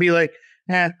tomorrow and be like,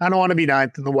 I don't want to be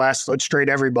ninth in the West. Let's trade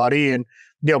everybody and,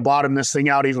 bottom this thing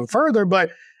out even further.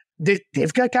 But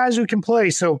they've got guys who can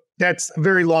play. So that's a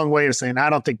very long way of saying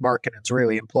I don't think Markkanen's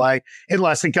really in play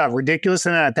unless it got ridiculous.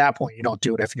 And then at that point, you don't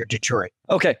do it if you're Detroit.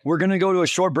 Okay, we're going to go to a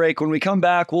short break. When we come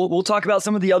back, we'll talk about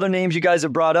some of the other names you guys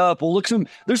have brought up.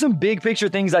 There's some big picture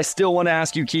things I still want to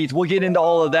ask you, Keith. We'll get into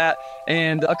all of that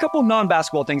and a couple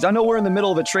non-basketball things. I know we're in the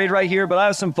middle of a trade right here, but I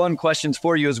have some fun questions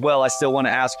for you as well I still want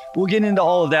to ask. We'll get into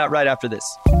all of that right after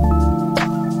this.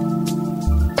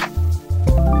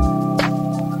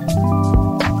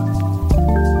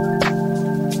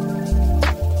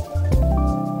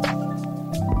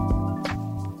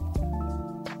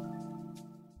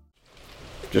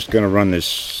 Just going to run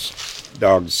this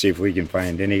dog to see if we can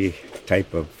find any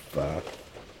type of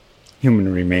human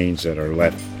remains that are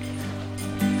left.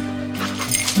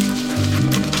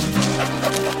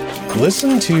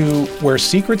 Listen to Where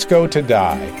Secrets Go to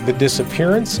Die, The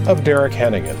Disappearance of Derek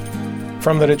Hennigan.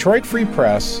 From the Detroit Free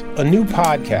Press, a new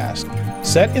podcast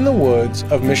set in the woods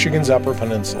of Michigan's Upper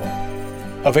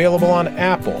Peninsula. Available on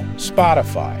Apple,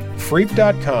 Spotify,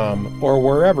 Freep.com, or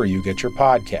wherever you get your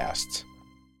podcasts.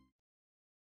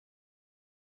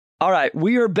 All right,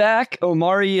 we are back.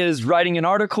 Omari is writing an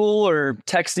article or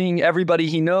texting everybody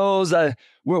he knows.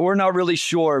 We're not really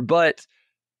sure, but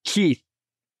Keith,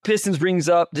 Pistons brings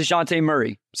up DeJounte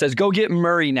Murray. Says, go get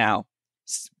Murray now.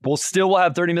 We'll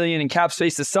have $30 million in cap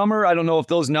space this summer. I don't know if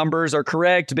those numbers are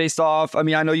correct based off, I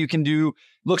know you can do,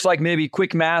 looks like maybe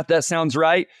quick math. That sounds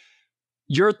right.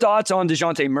 Your thoughts on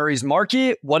DeJounte Murray's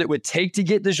market, what it would take to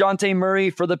get DeJounte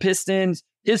Murray for the Pistons,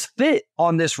 his fit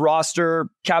on this roster,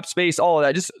 cap space, all of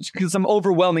that. Just some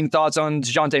overwhelming thoughts on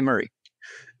DeJounte Murray.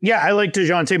 Yeah, I like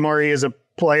DeJounte Murray as a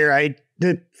player.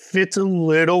 That fits a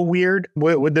little weird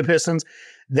with the Pistons.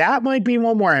 That might be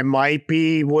one where I might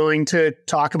be willing to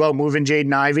talk about moving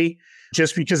Jaden Ivey,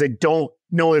 just because I don't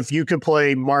know if you could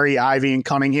play Murray, Ivey, and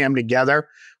Cunningham together,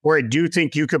 where I do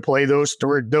think you could play those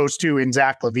two and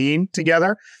Zach LaVine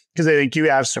together, because I think you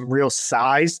have some real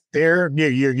size there.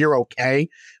 You're okay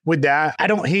with that. I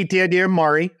don't hate the idea of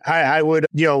Murray. I would,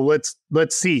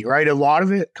 let's see, right? A lot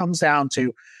of it comes down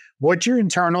to what's your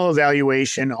internal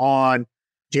evaluation on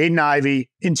Jaden Ivey,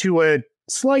 into a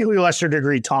slightly lesser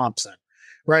degree Thompson,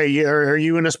 right? Are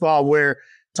you in a spot where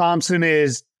Thompson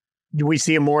do we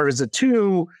see him more as a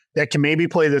 2 that can maybe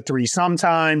play the 3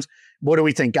 sometimes? What do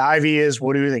we think Ivey is?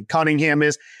 What do we think Cunningham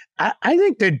is? I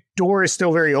think the door is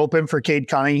still very open for Cade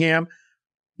Cunningham.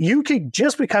 You could,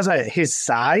 just because of his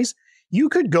size, you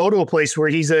could go to a place where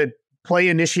he's a play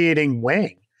initiating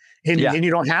wing. And you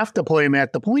don't have to play him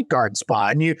at the point guard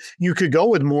spot. And you could go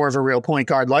with more of a real point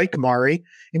guard like Murray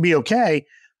and be okay.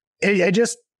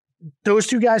 Those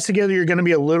two guys together, you're going to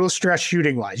be a little stressed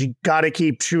shooting wise. You got to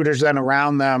keep shooters then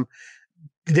around them.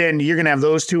 Then you're going to have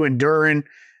those two enduring.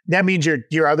 That means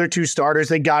your other 2 starters,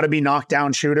 they got to be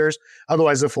knockdown shooters.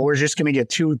 Otherwise, the floor is just going to get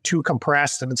too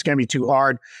compressed, and it's going to be too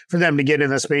hard for them to get in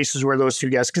the spaces where those two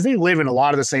guys, because they live in a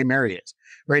lot of the same areas,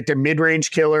 right? They're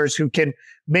mid-range killers who can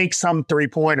make some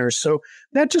 3-pointers. So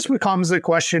that just becomes the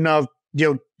question of,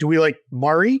 do we like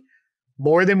Murray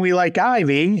more than we like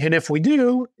Ivey? And if we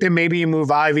do, then maybe you move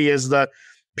Ivey as the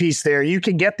piece there. You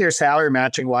can get their salary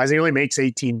matching wise. He only makes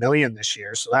 $18 million this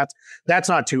year. So that's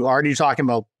not too hard. You're talking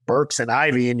about Burks and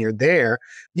Ivey, and you're there.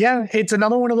 Yeah, it's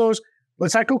another one of those,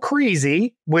 let's not go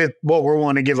crazy with what we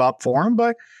want to give up for him,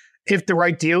 but if the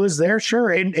right deal is there,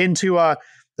 sure. Into a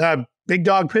Big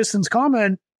Dog Pistons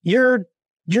comment, you're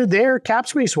there cap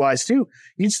space wise too.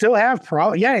 You'd still have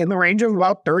in the range of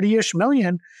about 30-ish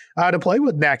million to play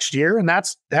with next year, and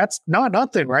that's not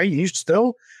nothing, right? You're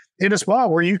still in a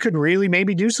spot where you could really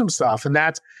maybe do some stuff, and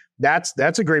that's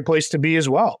a great place to be as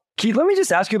well. Keith, let me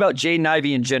just ask you about Jaden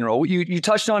Ivey in general. You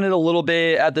touched on it a little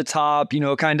bit at the top,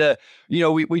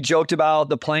 we joked about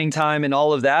the playing time and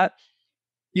all of that.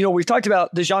 We've talked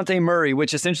about DeJounte Murray,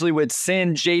 which essentially would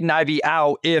send Jaden Ivey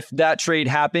out if that trade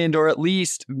happened, or at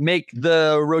least make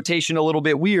the rotation a little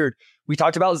bit weird. We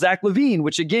talked about Zach LaVine,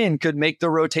 which again could make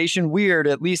the rotation weird.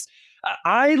 At least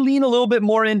I lean a little bit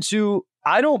more into,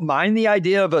 I don't mind the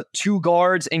idea of a 2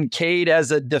 guards and Cade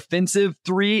as a defensive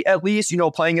 3, at least,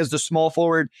 playing as the small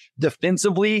forward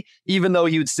defensively, even though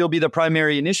he would still be the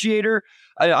primary initiator.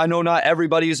 I know not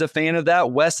everybody is a fan of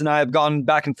that. Wes and I have gone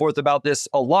back and forth about this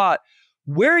a lot.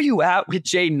 Where are you at with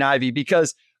Jaden Ivey?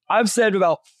 Because I've said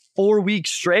about 4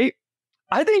 weeks straight,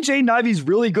 I think Jaden Ivey's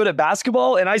really good at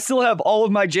basketball, and I still have all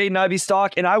of my Jaden Ivey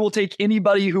stock, and I will take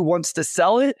anybody who wants to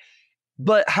sell it.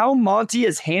 But how Monty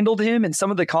has handled him and some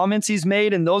of the comments he's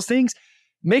made and those things,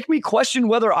 make me question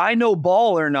whether I know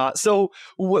ball or not. So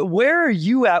where are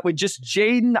you at with just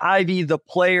Jaden Ivey, the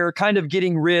player, kind of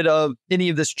getting rid of any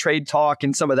of this trade talk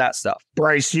and some of that stuff?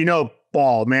 Bryce, you know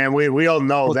ball, man. We all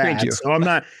know that. Thank you. So I'm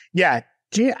not,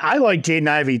 I like Jaden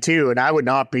Ivey too, and I would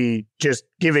not be just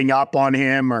giving up on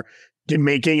him or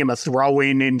making him a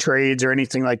throw-in in trades or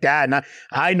anything like that. And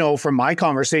I know from my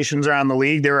conversations around the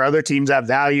league, there are other teams that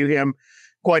value him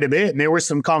quite a bit. And there was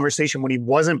some conversation when he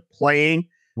wasn't playing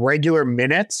regular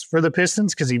minutes for the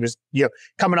Pistons because he was,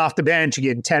 coming off the bench,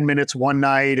 getting 10 minutes one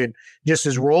night, and just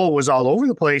his role was all over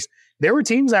the place. There were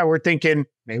teams that were thinking,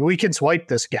 maybe we can swipe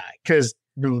this guy because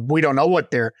we don't know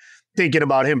what they're thinking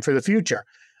about him for the future.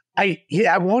 I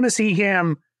want to see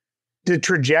him, the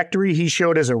trajectory he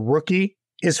showed as a rookie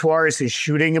as far as his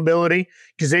shooting ability,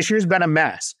 because this year's been a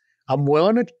mess. I'm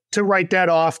willing to write that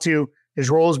off to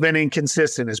his role's been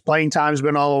inconsistent. His playing time's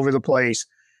been all over the place.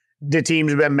 The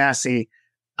team's been messy.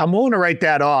 I'm willing to write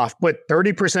that off, but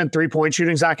 30% three-point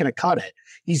shooting's not going to cut it.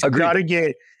 He's got to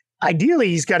get, ideally,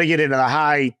 he's got to get into the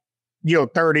high,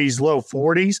 30s, low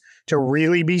 40s to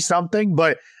really be something.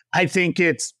 But I think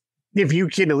it's, if you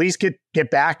can at least get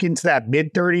back into that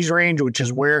mid-30s range, which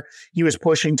is where he was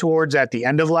pushing towards at the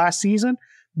end of last season,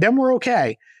 then we're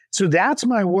okay. So that's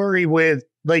my worry with,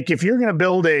 if you're going to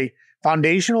build a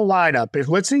foundational lineup, if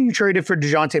let's say you traded for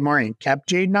DeJounte Murray and kept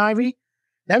Jaden Ivey,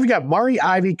 now you've got Murray,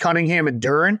 Ivey, Cunningham, and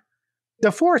Duren.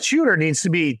 The fourth shooter needs to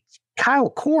be Kyle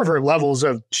Korver levels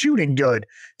of shooting good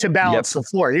to balance the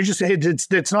floor.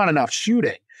 It's not enough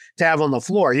shooting to have on the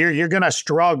floor. You're going to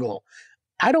struggle.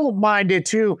 I don't mind it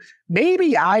too.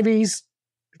 Maybe Ivey's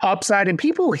upside, and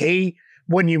people hate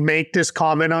when you make this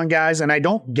comment on guys, and I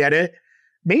don't get it.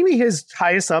 Maybe his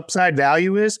highest upside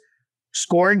value is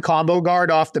scoring combo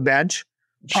guard off the bench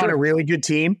on a really good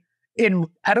team. And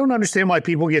I don't understand why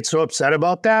people get so upset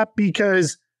about that,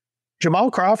 because Jamal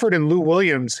Crawford and Lou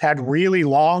Williams had really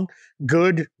long,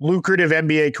 good, lucrative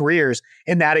NBA careers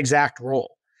in that exact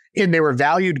role. And they were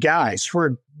valued guys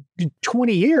for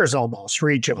 20 years almost for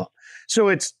each of them.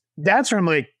 So that's where I'm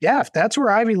like, if that's where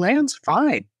Ivey lands,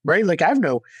 fine, right? I have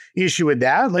no issue with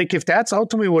that. If that's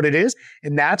ultimately what it is,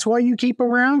 and that's why you keep him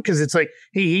around, because it's hey,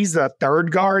 he's the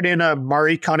third guard in a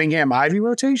Murray, Cunningham, Ivey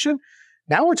rotation.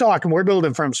 Now we're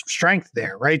building from some strength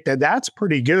there, right? That's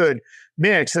pretty good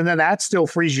mix. And then that still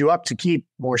frees you up to keep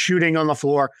more shooting on the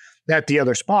floor at the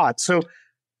other spots. So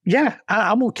yeah,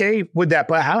 I'm okay with that,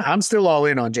 but I'm still all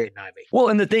in on Jaden Ivey. Well,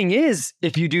 and the thing is,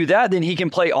 if you do that, then he can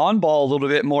play on ball a little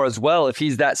bit more as well if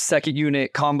he's that second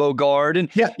unit combo guard. And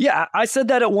yeah, I said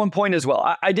that at one point as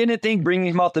well. I didn't think bringing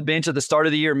him off the bench at the start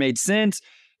of the year made sense.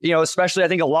 Especially I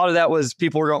think a lot of that was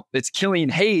people were going, it's Killian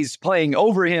Hayes playing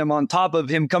over him on top of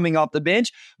him coming off the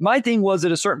bench. My thing was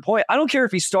at a certain point, I don't care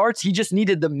if he starts, he just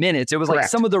needed the minutes. It was Correct. Like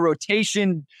some of the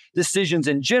rotation decisions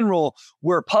in general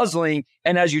were puzzling.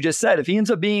 And as you just said, if he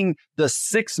ends up being the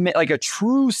sixth man, like a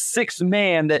true sixth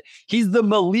man, that he's the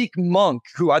Malik Monk,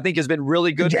 who I think has been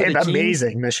really good for the team.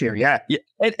 Amazing this year, yeah.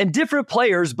 And different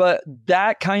players, but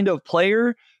that kind of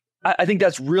player, I think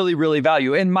that's really, really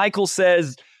valuable. And Michael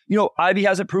says, Ivey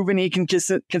hasn't proven he can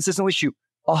consistently shoot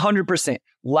 100%.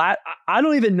 I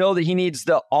don't even know that he needs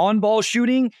the on-ball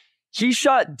shooting. He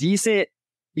shot decent.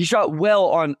 He shot well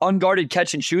on unguarded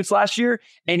catch and shoots last year,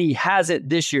 and he hasn't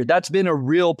this year. That's been a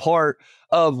real part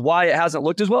of why it hasn't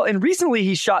looked as well. And recently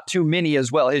he shot too many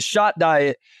as well. His shot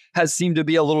diet has seemed to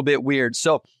be a little bit weird.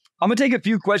 So I'm going to take a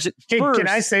few questions. Can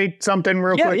I say something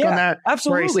real quick on that?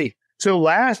 Absolutely. Race? So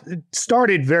it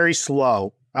started very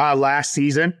slow last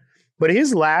season. But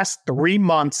his last 3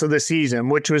 months of the season,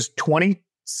 which was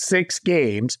 26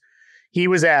 games, he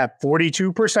was at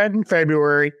 42% in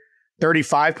February,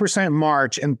 35% in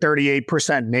March, and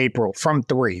 38% in April from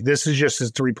three. This is just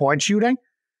his three-point shooting.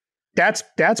 That's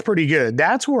pretty good.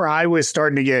 That's where I was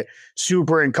starting to get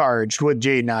super encouraged with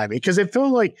Jaden Ivey, because it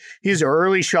felt like his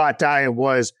early shot diet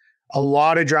was a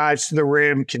lot of drives to the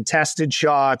rim, contested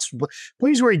shots,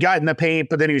 plays where he got in the paint,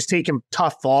 but then he was taking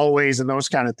tough fallaways and those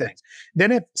kind of things.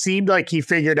 Then it seemed like he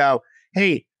figured out,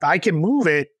 hey, if I can move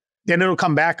it, then it'll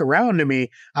come back around to me.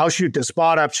 I'll shoot the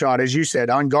spot up shot, as you said,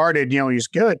 unguarded, he's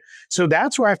good. So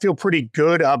that's where I feel pretty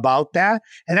good about that.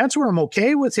 And that's where I'm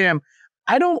okay with him.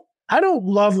 I don't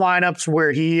love lineups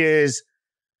where he is,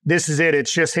 this is it,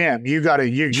 it's just him. You're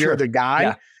the guy.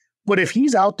 Yeah. But if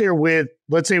he's out there with,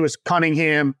 let's say it was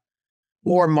Cunningham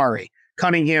or Murray,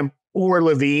 Cunningham or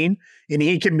Levine, and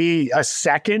he can be a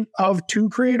second of two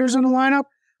creators in the lineup,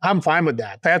 I'm fine with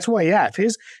that. That's why,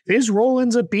 if his role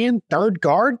ends up being third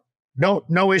guard,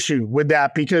 no issue with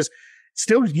that, because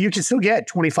you can still get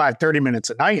 25, 30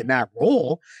 minutes a night in that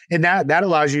role, and that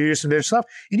allows you to do some different stuff.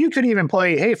 And you could even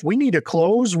play, hey, if we need to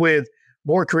close with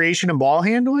more creation and ball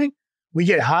handling, we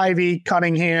get Hyvee,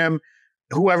 Cunningham,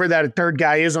 whoever that third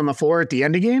guy is on the floor at the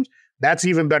end of games. That's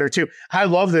even better too. I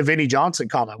love the Vinnie Johnson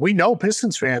comment. We know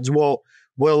Pistons fans will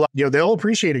they'll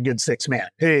appreciate a good 6-man.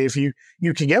 Hey, if you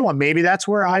can get one, maybe that's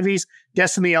where Hyvee's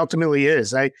destiny ultimately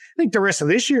is. I think the rest of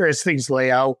this year, as things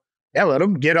lay out, let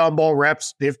them get on ball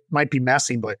reps. It might be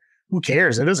messy, but who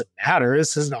cares? It doesn't matter.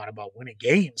 This is not about winning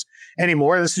games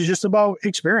anymore. This is just about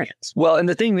experience. Well, and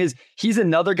the thing is, he's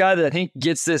another guy that I think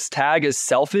gets this tag as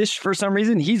selfish for some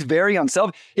reason. He's very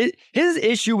unselfish. His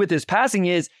issue with his passing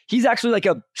is he's actually like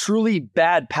a truly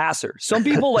bad passer. Some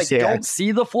people don't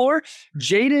see the floor.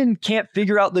 Jaden can't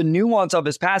figure out the nuance of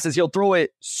his passes. He'll throw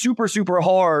it super, super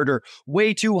hard or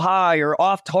way too high or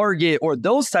off target or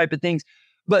those type of things.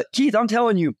 But Keith, I'm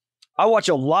telling you, I watch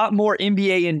a lot more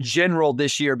NBA in general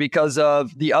this year because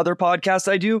of the other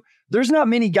podcasts I do. There's not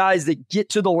many guys that get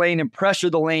to the lane and pressure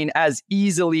the lane as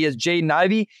easily as Jaden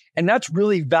Ivey, and that's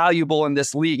really valuable in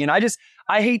this league. And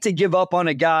I hate to give up on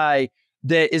a guy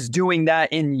that is doing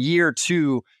that in year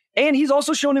 2. And he's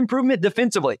also shown improvement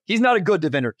defensively. He's not a good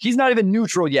defender. He's not even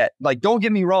neutral yet. Like, don't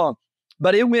get me wrong,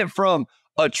 but it went from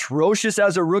atrocious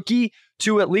as a rookie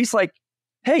to at least like,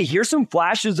 hey, here's some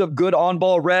flashes of good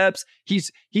on-ball reps.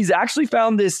 He's actually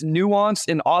found this nuance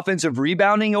in offensive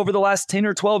rebounding over the last 10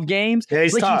 or 12 games. Yeah,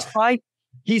 he's tough.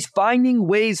 He's finding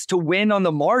ways to win on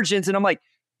the margins. And I'm like,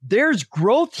 there's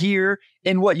growth here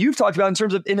in what you've talked about in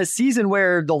terms of in a season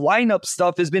where the lineup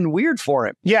stuff has been weird for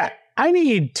him. Yeah, I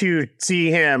need to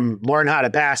see him learn how to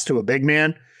pass to a big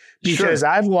man because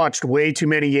I've watched way too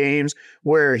many games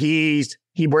where he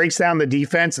breaks down the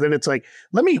defense, and then it's like,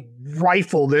 let me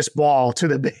rifle this ball to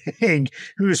the big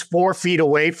who's 4 feet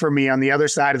away from me on the other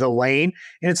side of the lane.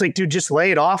 And it's like, dude, just lay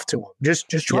it off to him. Just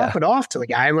drop it off to the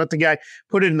guy and let the guy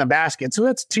put it in the basket. So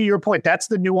that's, to your point, that's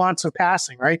the nuance of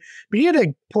passing, right? But he had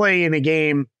to play in a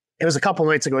game, it was a couple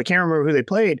nights ago, I can't remember who they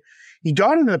played. He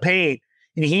got into the paint,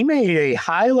 and he made a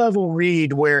high-level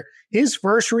read where his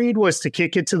first read was to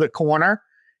kick it to the corner,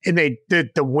 and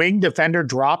the wing defender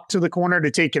dropped to the corner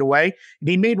to take it away. And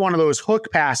he made one of those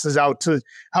hook passes out to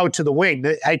the wing.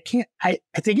 I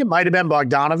think it might have been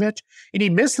Bogdanovich, and he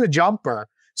missed the jumper.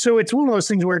 So it's one of those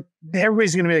things where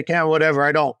everybody's going to be like, yeah, whatever.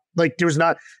 I don't like, there was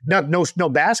no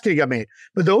basket got made.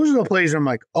 But those are the plays where I'm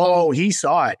like, oh, he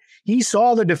saw it. He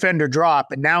saw the defender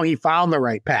drop, and now he found the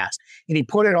right pass, and he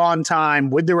put it on time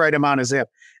with the right amount of zip.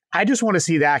 I just want to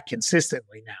see that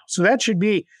consistently now. So that should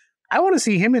be, I want to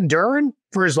see him and Duren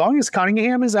for as long as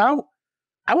Cunningham is out.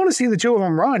 I want to see the two of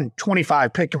them run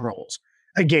 25 pick and rolls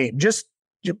a game. Just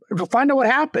find out what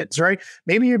happens, right?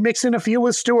 Maybe you're mixing a few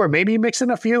with Stewart. Maybe you're mixing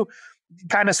a few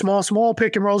kind of small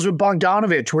pick and rolls with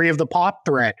Bogdanovich where you have the pop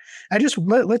threat.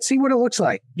 Let's see what it looks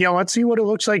like. Let's see what it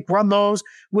looks like. Run those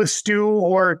with Stu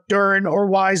or Duren or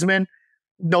Wiseman.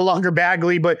 No longer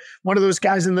Bagley, but one of those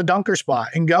guys in the dunker spot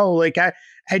and go. Like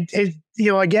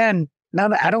again,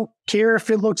 I don't care if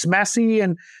it looks messy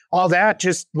and all that.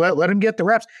 Just let him get the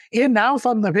reps. And now if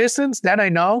I'm the Pistons, then I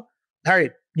know, all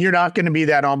right, you're not going to be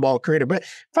that on-ball creator. But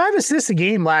 5 assists a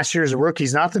game last year as a rookie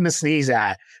is nothing to sneeze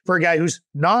at for a guy who's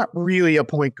not really a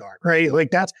point guard, right?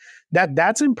 Like that's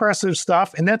impressive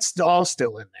stuff, and that's all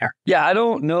still in there. Yeah, I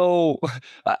don't know.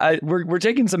 We're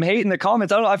taking some hate in the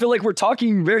comments. I feel like we're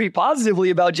talking very positively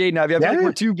about Jaden Ivey. I feel like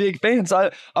we're two big fans.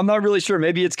 I'm not really sure.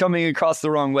 Maybe it's coming across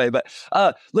the wrong way. But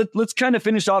let's kind of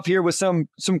finish off here with some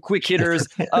quick hitters.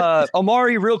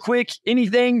 Amari, real quick.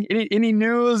 Anything? Any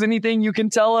news? Anything you can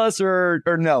tell us or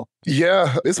no?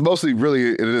 Yeah, it's mostly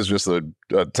really, it is just a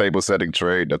table setting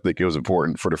trade. I think it was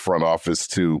important for the front office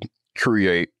to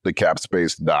create the cap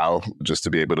space now, just to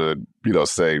be able to,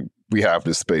 say we have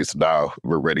this space now,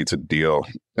 we're ready to deal.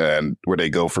 And where they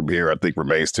go from here, I think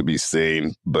remains to be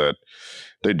seen. But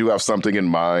they do have something in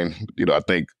mind. I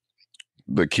think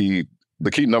the key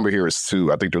number here is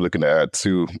 2. I think they're looking to add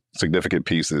 2 significant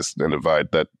pieces and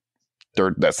divide that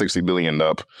 $60 million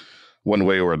up one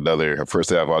way or another. First,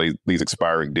 they have all these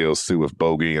expiring deals too with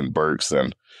Bogey and Burks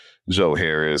and Joe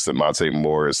Harris and Monte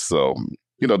Morris. So,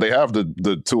 they have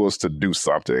the tools to do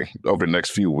something. Over the next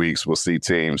few weeks, we'll see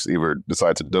teams either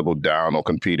decide to double down on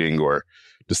competing or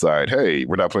decide, hey,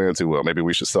 we're not playing too well. Maybe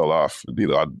we should sell off.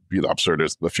 I'm sure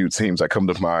there's a few teams that come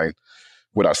to mind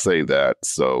when I say that.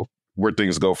 So where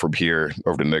things go from here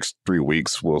over the next 3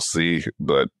 weeks, we'll see.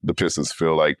 But the Pistons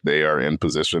feel like they are in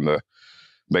position to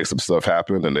make some stuff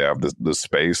happen, and they have the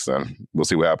space, and we'll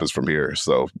see what happens from here.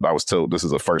 So I was told this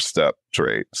is a first step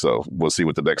trade. So we'll see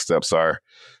what the next steps are.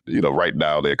 Right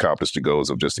now they accomplished the goals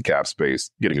of just the cap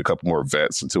space, getting a couple more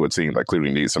vets into a team that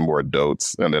clearly needs some more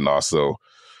adults. And then also,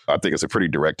 I think it's a pretty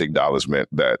direct acknowledgement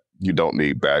that you don't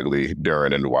need Bagley,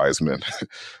 Duren, and Wiseman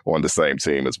on the same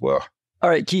team as well. All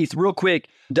right, Keith, real quick.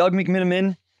 Doug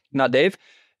McMenamin, not Dave.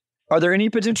 Are there any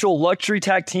potential luxury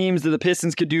tax teams that the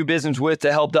Pistons could do business with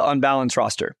to help the unbalanced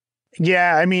roster?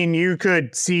 Yeah, I mean, you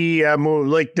could see a move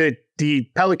like the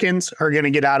Pelicans are going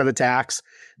to get out of the tax.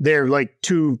 They're like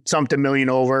 2-something million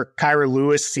over. Kyra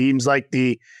Lewis seems like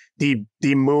the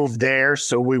move there.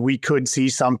 So we could see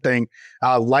something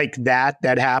like that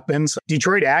happens.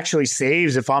 Detroit actually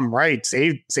saves, if I'm right,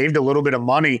 saved a little bit of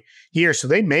money here. So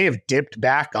they may have dipped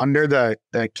back under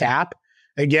the cap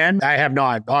again. I have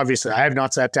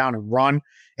not sat down and run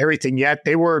everything yet.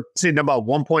 They were sitting about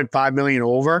 1.5 million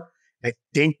over. I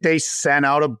think they sent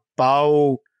out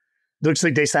looks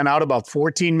like they sent out about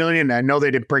 14 million. I know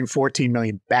they didn't bring 14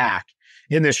 million back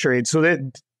in this trade. So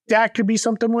that could be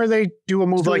something where they do a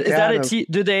move like that.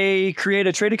 Do they create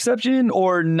a trade exception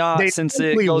or not, since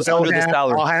it goes under the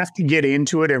salary? I'll have to get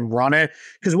into it and run it,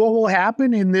 because what will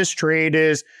happen in this trade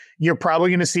is you're probably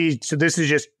going to see, so this is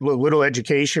just a little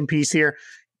education piece here.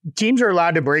 Teams are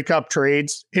allowed to break up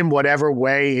trades in whatever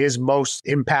way is most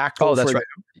impactful for them.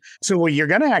 So what you're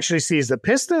going to actually see is the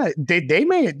Pistons,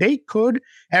 they could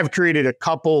have created a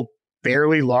couple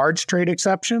fairly large trade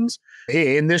exceptions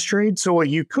in this trade. So what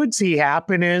you could see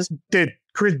happen is that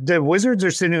the Wizards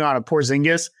are sitting on a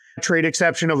Porzingis trade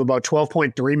exception of about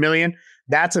 12.3 million.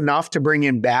 That's enough to bring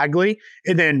in Bagley.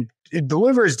 And then the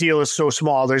Livers deal is so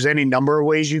small, there's any number of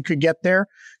ways you could get there.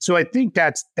 So I think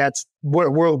that's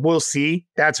what we'll see.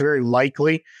 That's very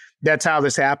likely. That's how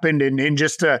this happened. And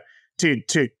just to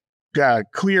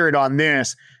clear it on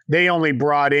this, they only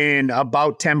brought in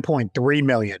about 10.3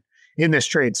 million in this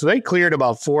trade. So they cleared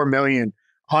about 4 million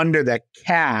under the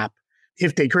cap.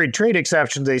 If they create trade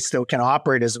exceptions, they still can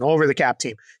operate as an over the cap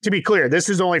team. To be clear, this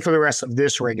is only for the rest of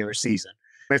this regular season.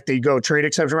 If they go trade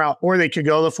exception route, or they could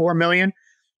go the 4 million.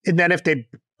 And then if they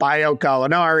buy out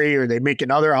Gallinari or they make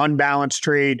another unbalanced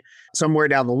trade somewhere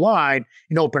down the line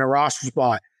and open a roster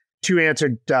spot, to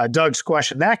answer Doug's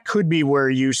question, that could be where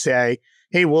you say,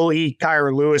 hey, we'll eat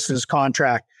Kyra Lewis's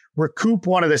contract, recoup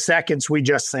one of the seconds we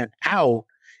just sent out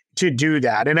to do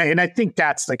that. And I think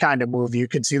that's the kind of move you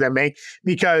could see them make,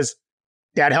 because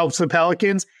that helps the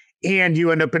Pelicans, and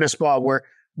you end up in a spot where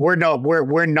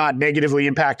we're not negatively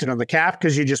impacted on the cap,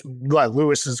 because you just let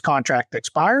Lewis's contract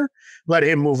expire, let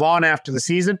him move on after the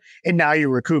season, and now you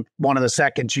recoup one of the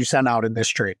seconds you sent out in this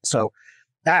trade. So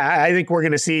I think we're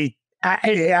going to see.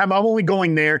 I'm only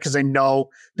going there because I know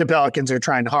the Pelicans are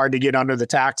trying hard to get under the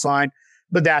tax line,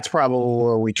 but that's probably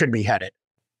where we could be headed.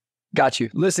 Got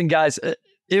you. Listen, guys,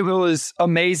 it was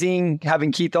amazing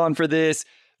having Keith on for this.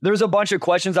 There's a bunch of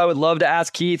questions I would love to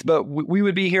ask Keith, but we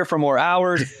would be here for more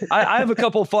hours. I have a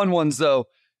couple fun ones, though.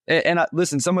 And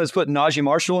listen, someone has put Najee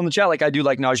Marshall in the chat. Like, I do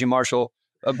like Najee Marshall,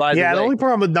 by the way. Yeah, the only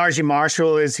problem with Najee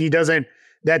Marshall is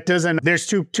there's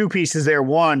two pieces there.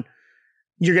 One,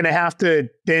 you're going to have to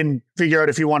then figure out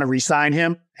if you want to re-sign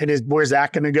him, and where's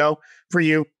that going to go for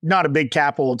you? Not a big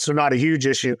cap hold, so not a huge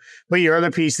issue. But your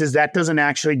other piece is that doesn't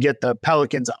actually get the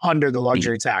Pelicans under the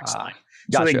luxury tax line.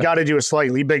 So they got to do a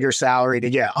slightly bigger salary to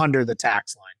get under the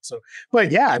tax line. So,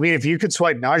 but yeah, I mean, if you could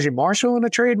swipe Najee Marshall in a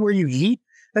trade where you eat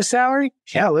a salary,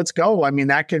 yeah, let's go. I mean,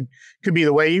 that could be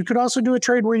the way. You could also do a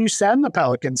trade where you send the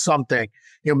Pelicans something.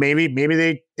 You know, maybe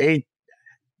they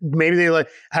like,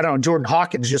 I don't know, Jordan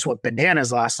Hawkins just went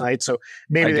bananas last night. So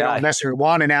maybe they don't necessarily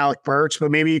want an Alec Burks, but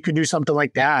maybe you could do something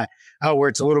like that where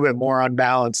it's a little bit more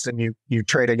unbalanced and you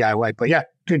trade a guy away. But yeah,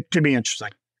 could be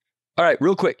interesting. All right,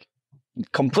 real quick,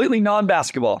 completely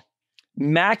non-basketball.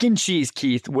 Mac and cheese,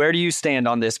 Keith, where do you stand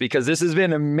on this? Because this has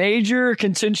been a major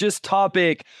contentious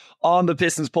topic on the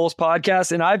Pistons Pulse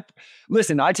podcast.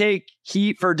 And I take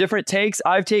heat for different takes.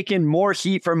 I've taken more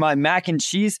heat for my mac and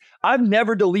cheese. I've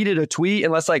never deleted a tweet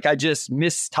unless I just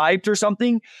mistyped or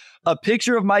something. A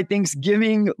picture of my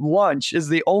Thanksgiving lunch is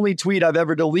the only tweet I've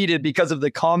ever deleted because of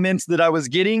the comments that I was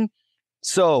getting.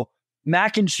 So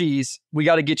mac and cheese, we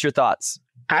got to get your thoughts.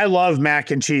 I love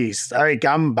mac and cheese.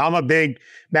 I'm a big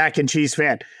mac and cheese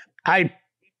fan. I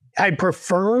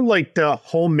prefer like the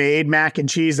homemade mac and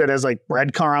cheese that has like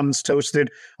breadcrumbs toasted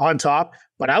on top,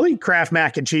 but I'll eat Kraft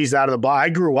mac and cheese out of the box. I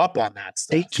grew up on that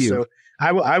stuff. Thank you. So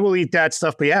I will eat that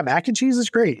stuff. But yeah, mac and cheese is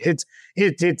great. It's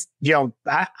I'll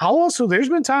also, there's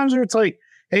been times where it's like,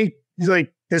 hey,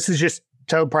 like this is just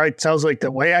probably tells like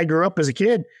the way I grew up as a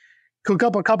kid. Cook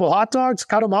up a couple hot dogs,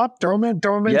 cut them up, throw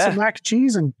them in some mac and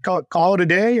cheese, and call it a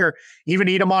day. Or even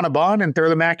eat them on a bun and throw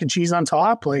the mac and cheese on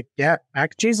top. Like, yeah,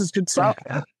 mac and cheese is good stuff.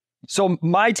 So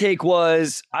my take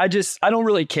was, I don't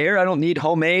really care. I don't need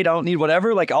homemade. I don't need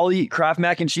whatever. Like, I'll eat Kraft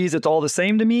mac and cheese. It's all the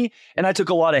same to me. And I took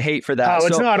a lot of hate for that. Oh,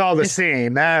 it's not all the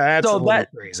same. That's a little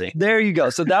crazy. There you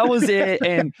go. So that was it.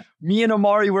 And me and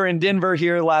Amari were in Denver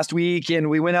here last week,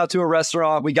 and we went out to a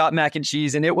restaurant. We got mac and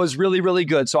cheese, and it was really, really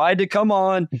good. So I had to come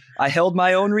on. I held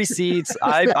my own receipts.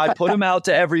 I put them out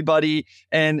to everybody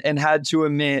and had to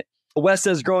admit, Wes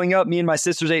says, growing up, me and my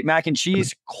sisters ate mac and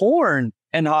cheese, corn,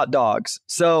 and hot dogs.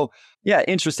 So yeah,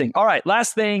 interesting. All right,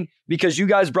 last thing, because you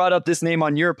guys brought up this name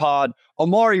on your pod,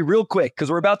 Amari, real quick, because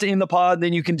we're about to end the pod,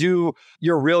 then you can do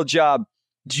your real job.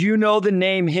 Do you know the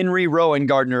name Henry Rowan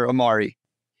Gardner, Amari?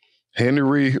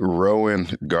 Henry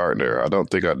Rowan Gardner. I don't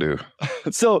think I do.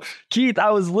 So Keith,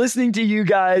 I was listening to you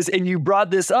guys and you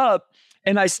brought this up,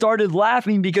 and I started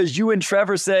laughing because you and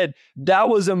Trevor said that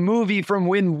was a movie from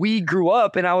when we grew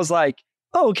up. And I was like,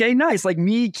 oh, okay, nice. Like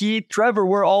me, Keith, Trevor,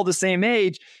 we're all the same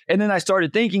age. And then I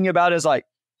started thinking about it as like,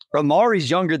 Amari's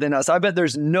younger than us. I bet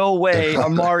there's no way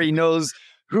Amari knows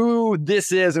who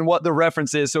this is and what the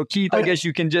reference is. So Keith, I guess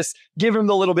you can just give him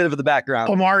the little bit of the background.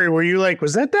 Amari, were you like,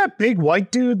 was that big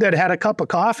white dude that had a cup of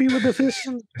coffee with the fish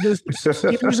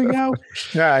years ago?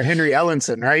 Henry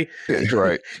Ellenson, right?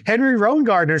 Right. Henry Rowan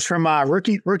Gardner's from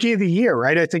Rookie of the Year,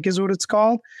 right? I think is what it's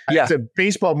called. Yeah. It's a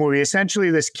baseball movie.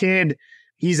 Essentially, this kid,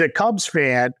 he's a Cubs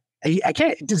fan.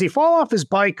 Does he fall off his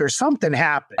bike or something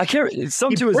happened? I can't.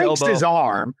 Something to his elbow. He breaks his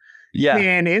arm. Yeah.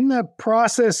 And in the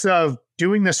process of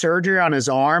doing the surgery on his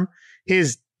arm,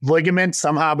 his ligament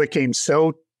somehow became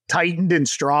so tightened and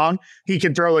strong, he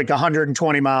could throw like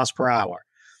 120 miles per hour.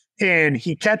 And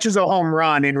he catches a home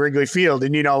run in Wrigley Field.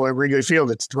 And at Wrigley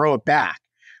Field, it's throw it back,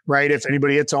 right? If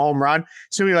anybody hits a home run.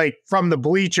 So he from the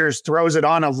bleachers throws it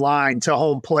on a line to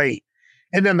home plate.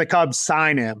 And then the Cubs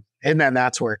sign him. And then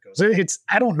that's where it goes.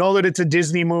 I don't know that it's a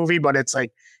Disney movie, but it's a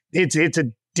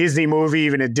Disney movie,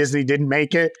 even if Disney didn't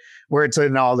make it, where it's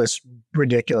in all this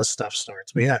ridiculous stuff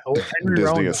starts. But yeah,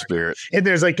 Disney in spirit. And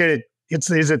there's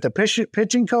is it the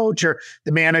pitching coach or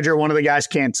the manager? One of the guys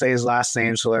can't say his last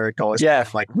name, so they're always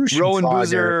like Rowan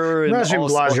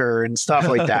Boozer and stuff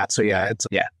like that. So yeah,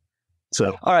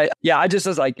 So all right, yeah, I just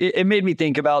was like, it made me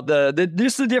think about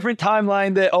just the different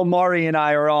timeline that Amari and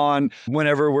I are on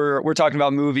whenever we're talking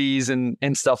about movies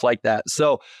and stuff like that.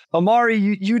 So Amari,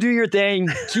 you do your thing.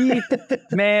 Keith,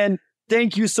 man,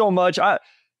 thank you so much.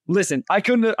 Listen, I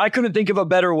couldn't think of a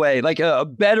better way, like a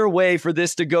better way for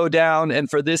this to go down and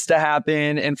for this to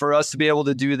happen and for us to be able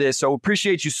to do this. So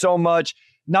appreciate you so much.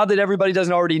 Not that everybody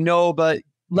doesn't already know, but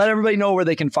let everybody know where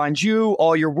they can find you,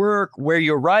 all your work, where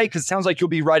you write, because it sounds like you'll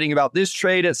be writing about this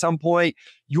trade at some point,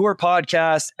 your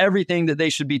podcast, everything that they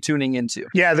should be tuning into.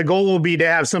 Yeah, the goal will be to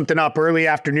have something up early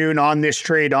afternoon on this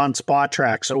trade on Spot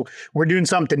Track. So we're doing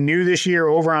something new this year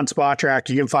over on Spot Track.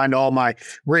 You can find all my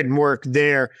written work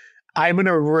there. I'm going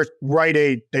to write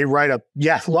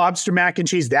lobster mac and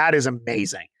cheese. That is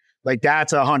amazing. Like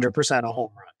that's 100% a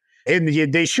home run. And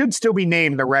they should still be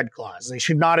named the Red Claws. They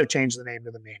should not have changed the name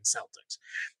to the Maine Celtics.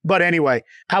 But anyway,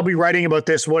 I'll be writing about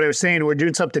this. What I was saying, we're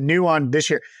doing something new on this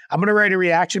year. I'm going to write a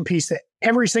reaction piece to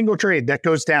every single trade that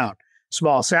goes down.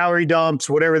 Small salary dumps,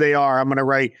 whatever they are. I'm going to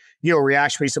write, a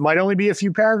reaction piece. It might only be a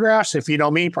few paragraphs. If you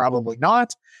know me, probably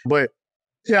not. But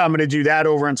yeah, I'm going to do that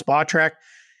over on Spot Track.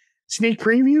 Sneak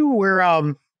preview, we're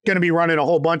going to be running a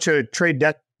whole bunch of trade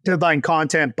deadline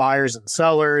content, buyers and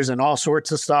sellers and all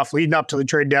sorts of stuff leading up to the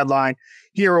trade deadline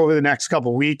here over the next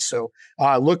couple of weeks. So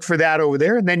look for that over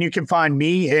there. And then you can find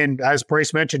me and, as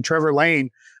Bryce mentioned, Trevor Lane,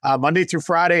 Monday through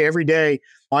Friday, every day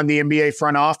on the NBA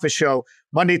Front Office Show.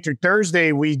 Monday through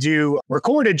Thursday, we do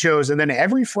recorded shows. And then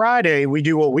every Friday, we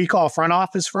do what we call Front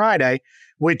Office Friday,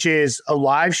 which is a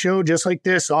live show just like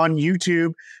this on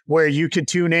YouTube where you can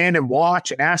tune in and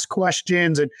watch and ask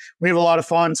questions. And we have a lot of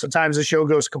fun. Sometimes the show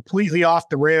goes completely off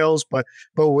the rails, but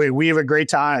we have a great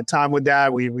time with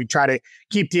that. We try to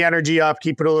keep the energy up,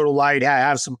 keep it a little light,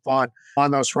 have some fun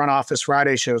on those Front Office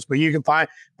Friday shows. But you can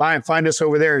find us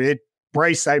over there.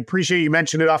 Bryce, I appreciate you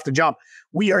mentioned it off the jump.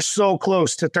 We are so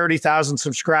close to 30,000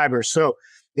 subscribers. So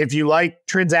if you like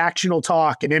transactional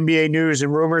talk and NBA news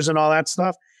and rumors and all that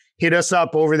stuff, hit us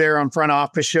up over there on Front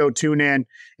Office Show. Tune in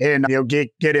and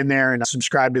get in there and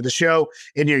subscribe to the show.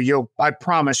 And I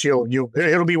promise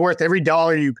it'll be worth every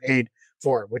dollar you paid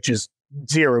for it, which is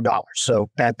 $0. So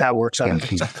that works out.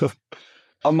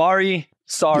 Amari,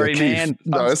 sorry, man.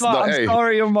 I'm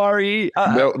sorry, Amari.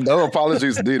 No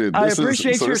apologies needed. I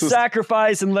appreciate your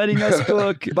sacrifice and letting us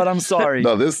cook, but I'm sorry.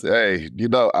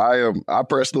 I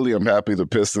personally am happy the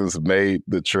Pistons made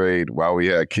the trade while we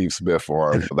had Keith Smith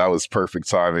on. That was perfect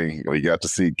timing. We got to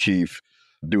see Keith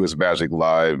do his magic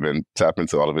live and tap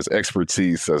into all of his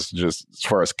expertise as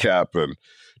far as cap and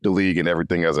the league and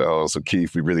everything as a whole. So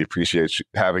Keith, we really appreciate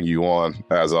having you on.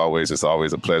 As always, it's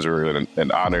always a pleasure and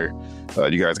an honor.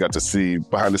 You guys got to see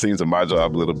behind the scenes of my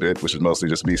job a little bit, which is mostly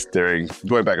just me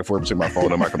going back and forth between my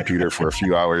phone and my computer for a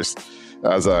few hours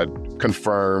as I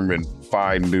confirm and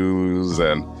find news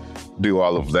and do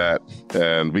all of that.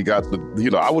 And we got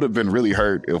I would have been really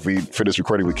hurt if we finished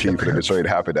recording with Keith and the Detroit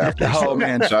happened after. Oh,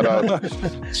 man. Shout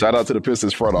out to the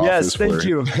Pistons front office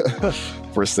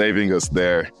for saving us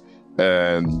there.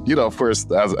 And, of course,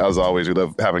 as always, we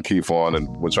love having Keith on, and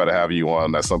we'll try to have you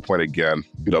on at some point again,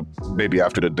 maybe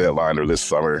after the deadline or this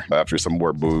summer, after some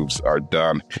more moves are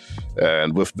done.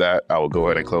 And with that, I will go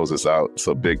ahead and close this out.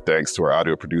 So big thanks to our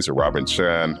audio producer, Robin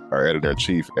Chan, our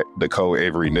editor-in-chief, Nicole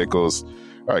Avery Nichols,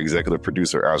 our executive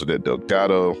producer, Anjanette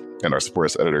Delgado, and our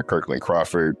sports editor, Kirkland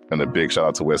Crawford. And a big shout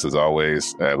out to Wes as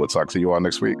always. And we'll talk to you all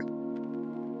next week.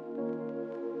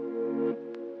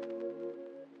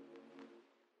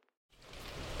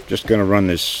 Just going to run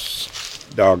this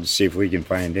dog to see if we can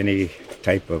find any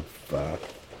type of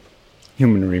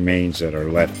human remains that are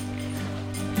left.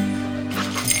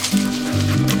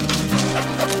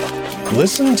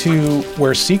 Listen to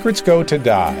Where Secrets Go to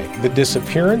Die, The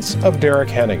Disappearance of Derek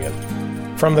Hennigan.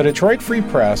 From the Detroit Free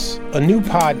Press, a new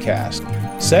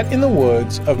podcast set in the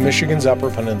woods of Michigan's Upper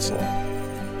Peninsula.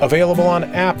 Available on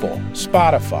Apple,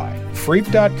 Spotify,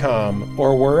 Freep.com,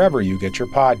 or wherever you get your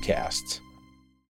podcasts.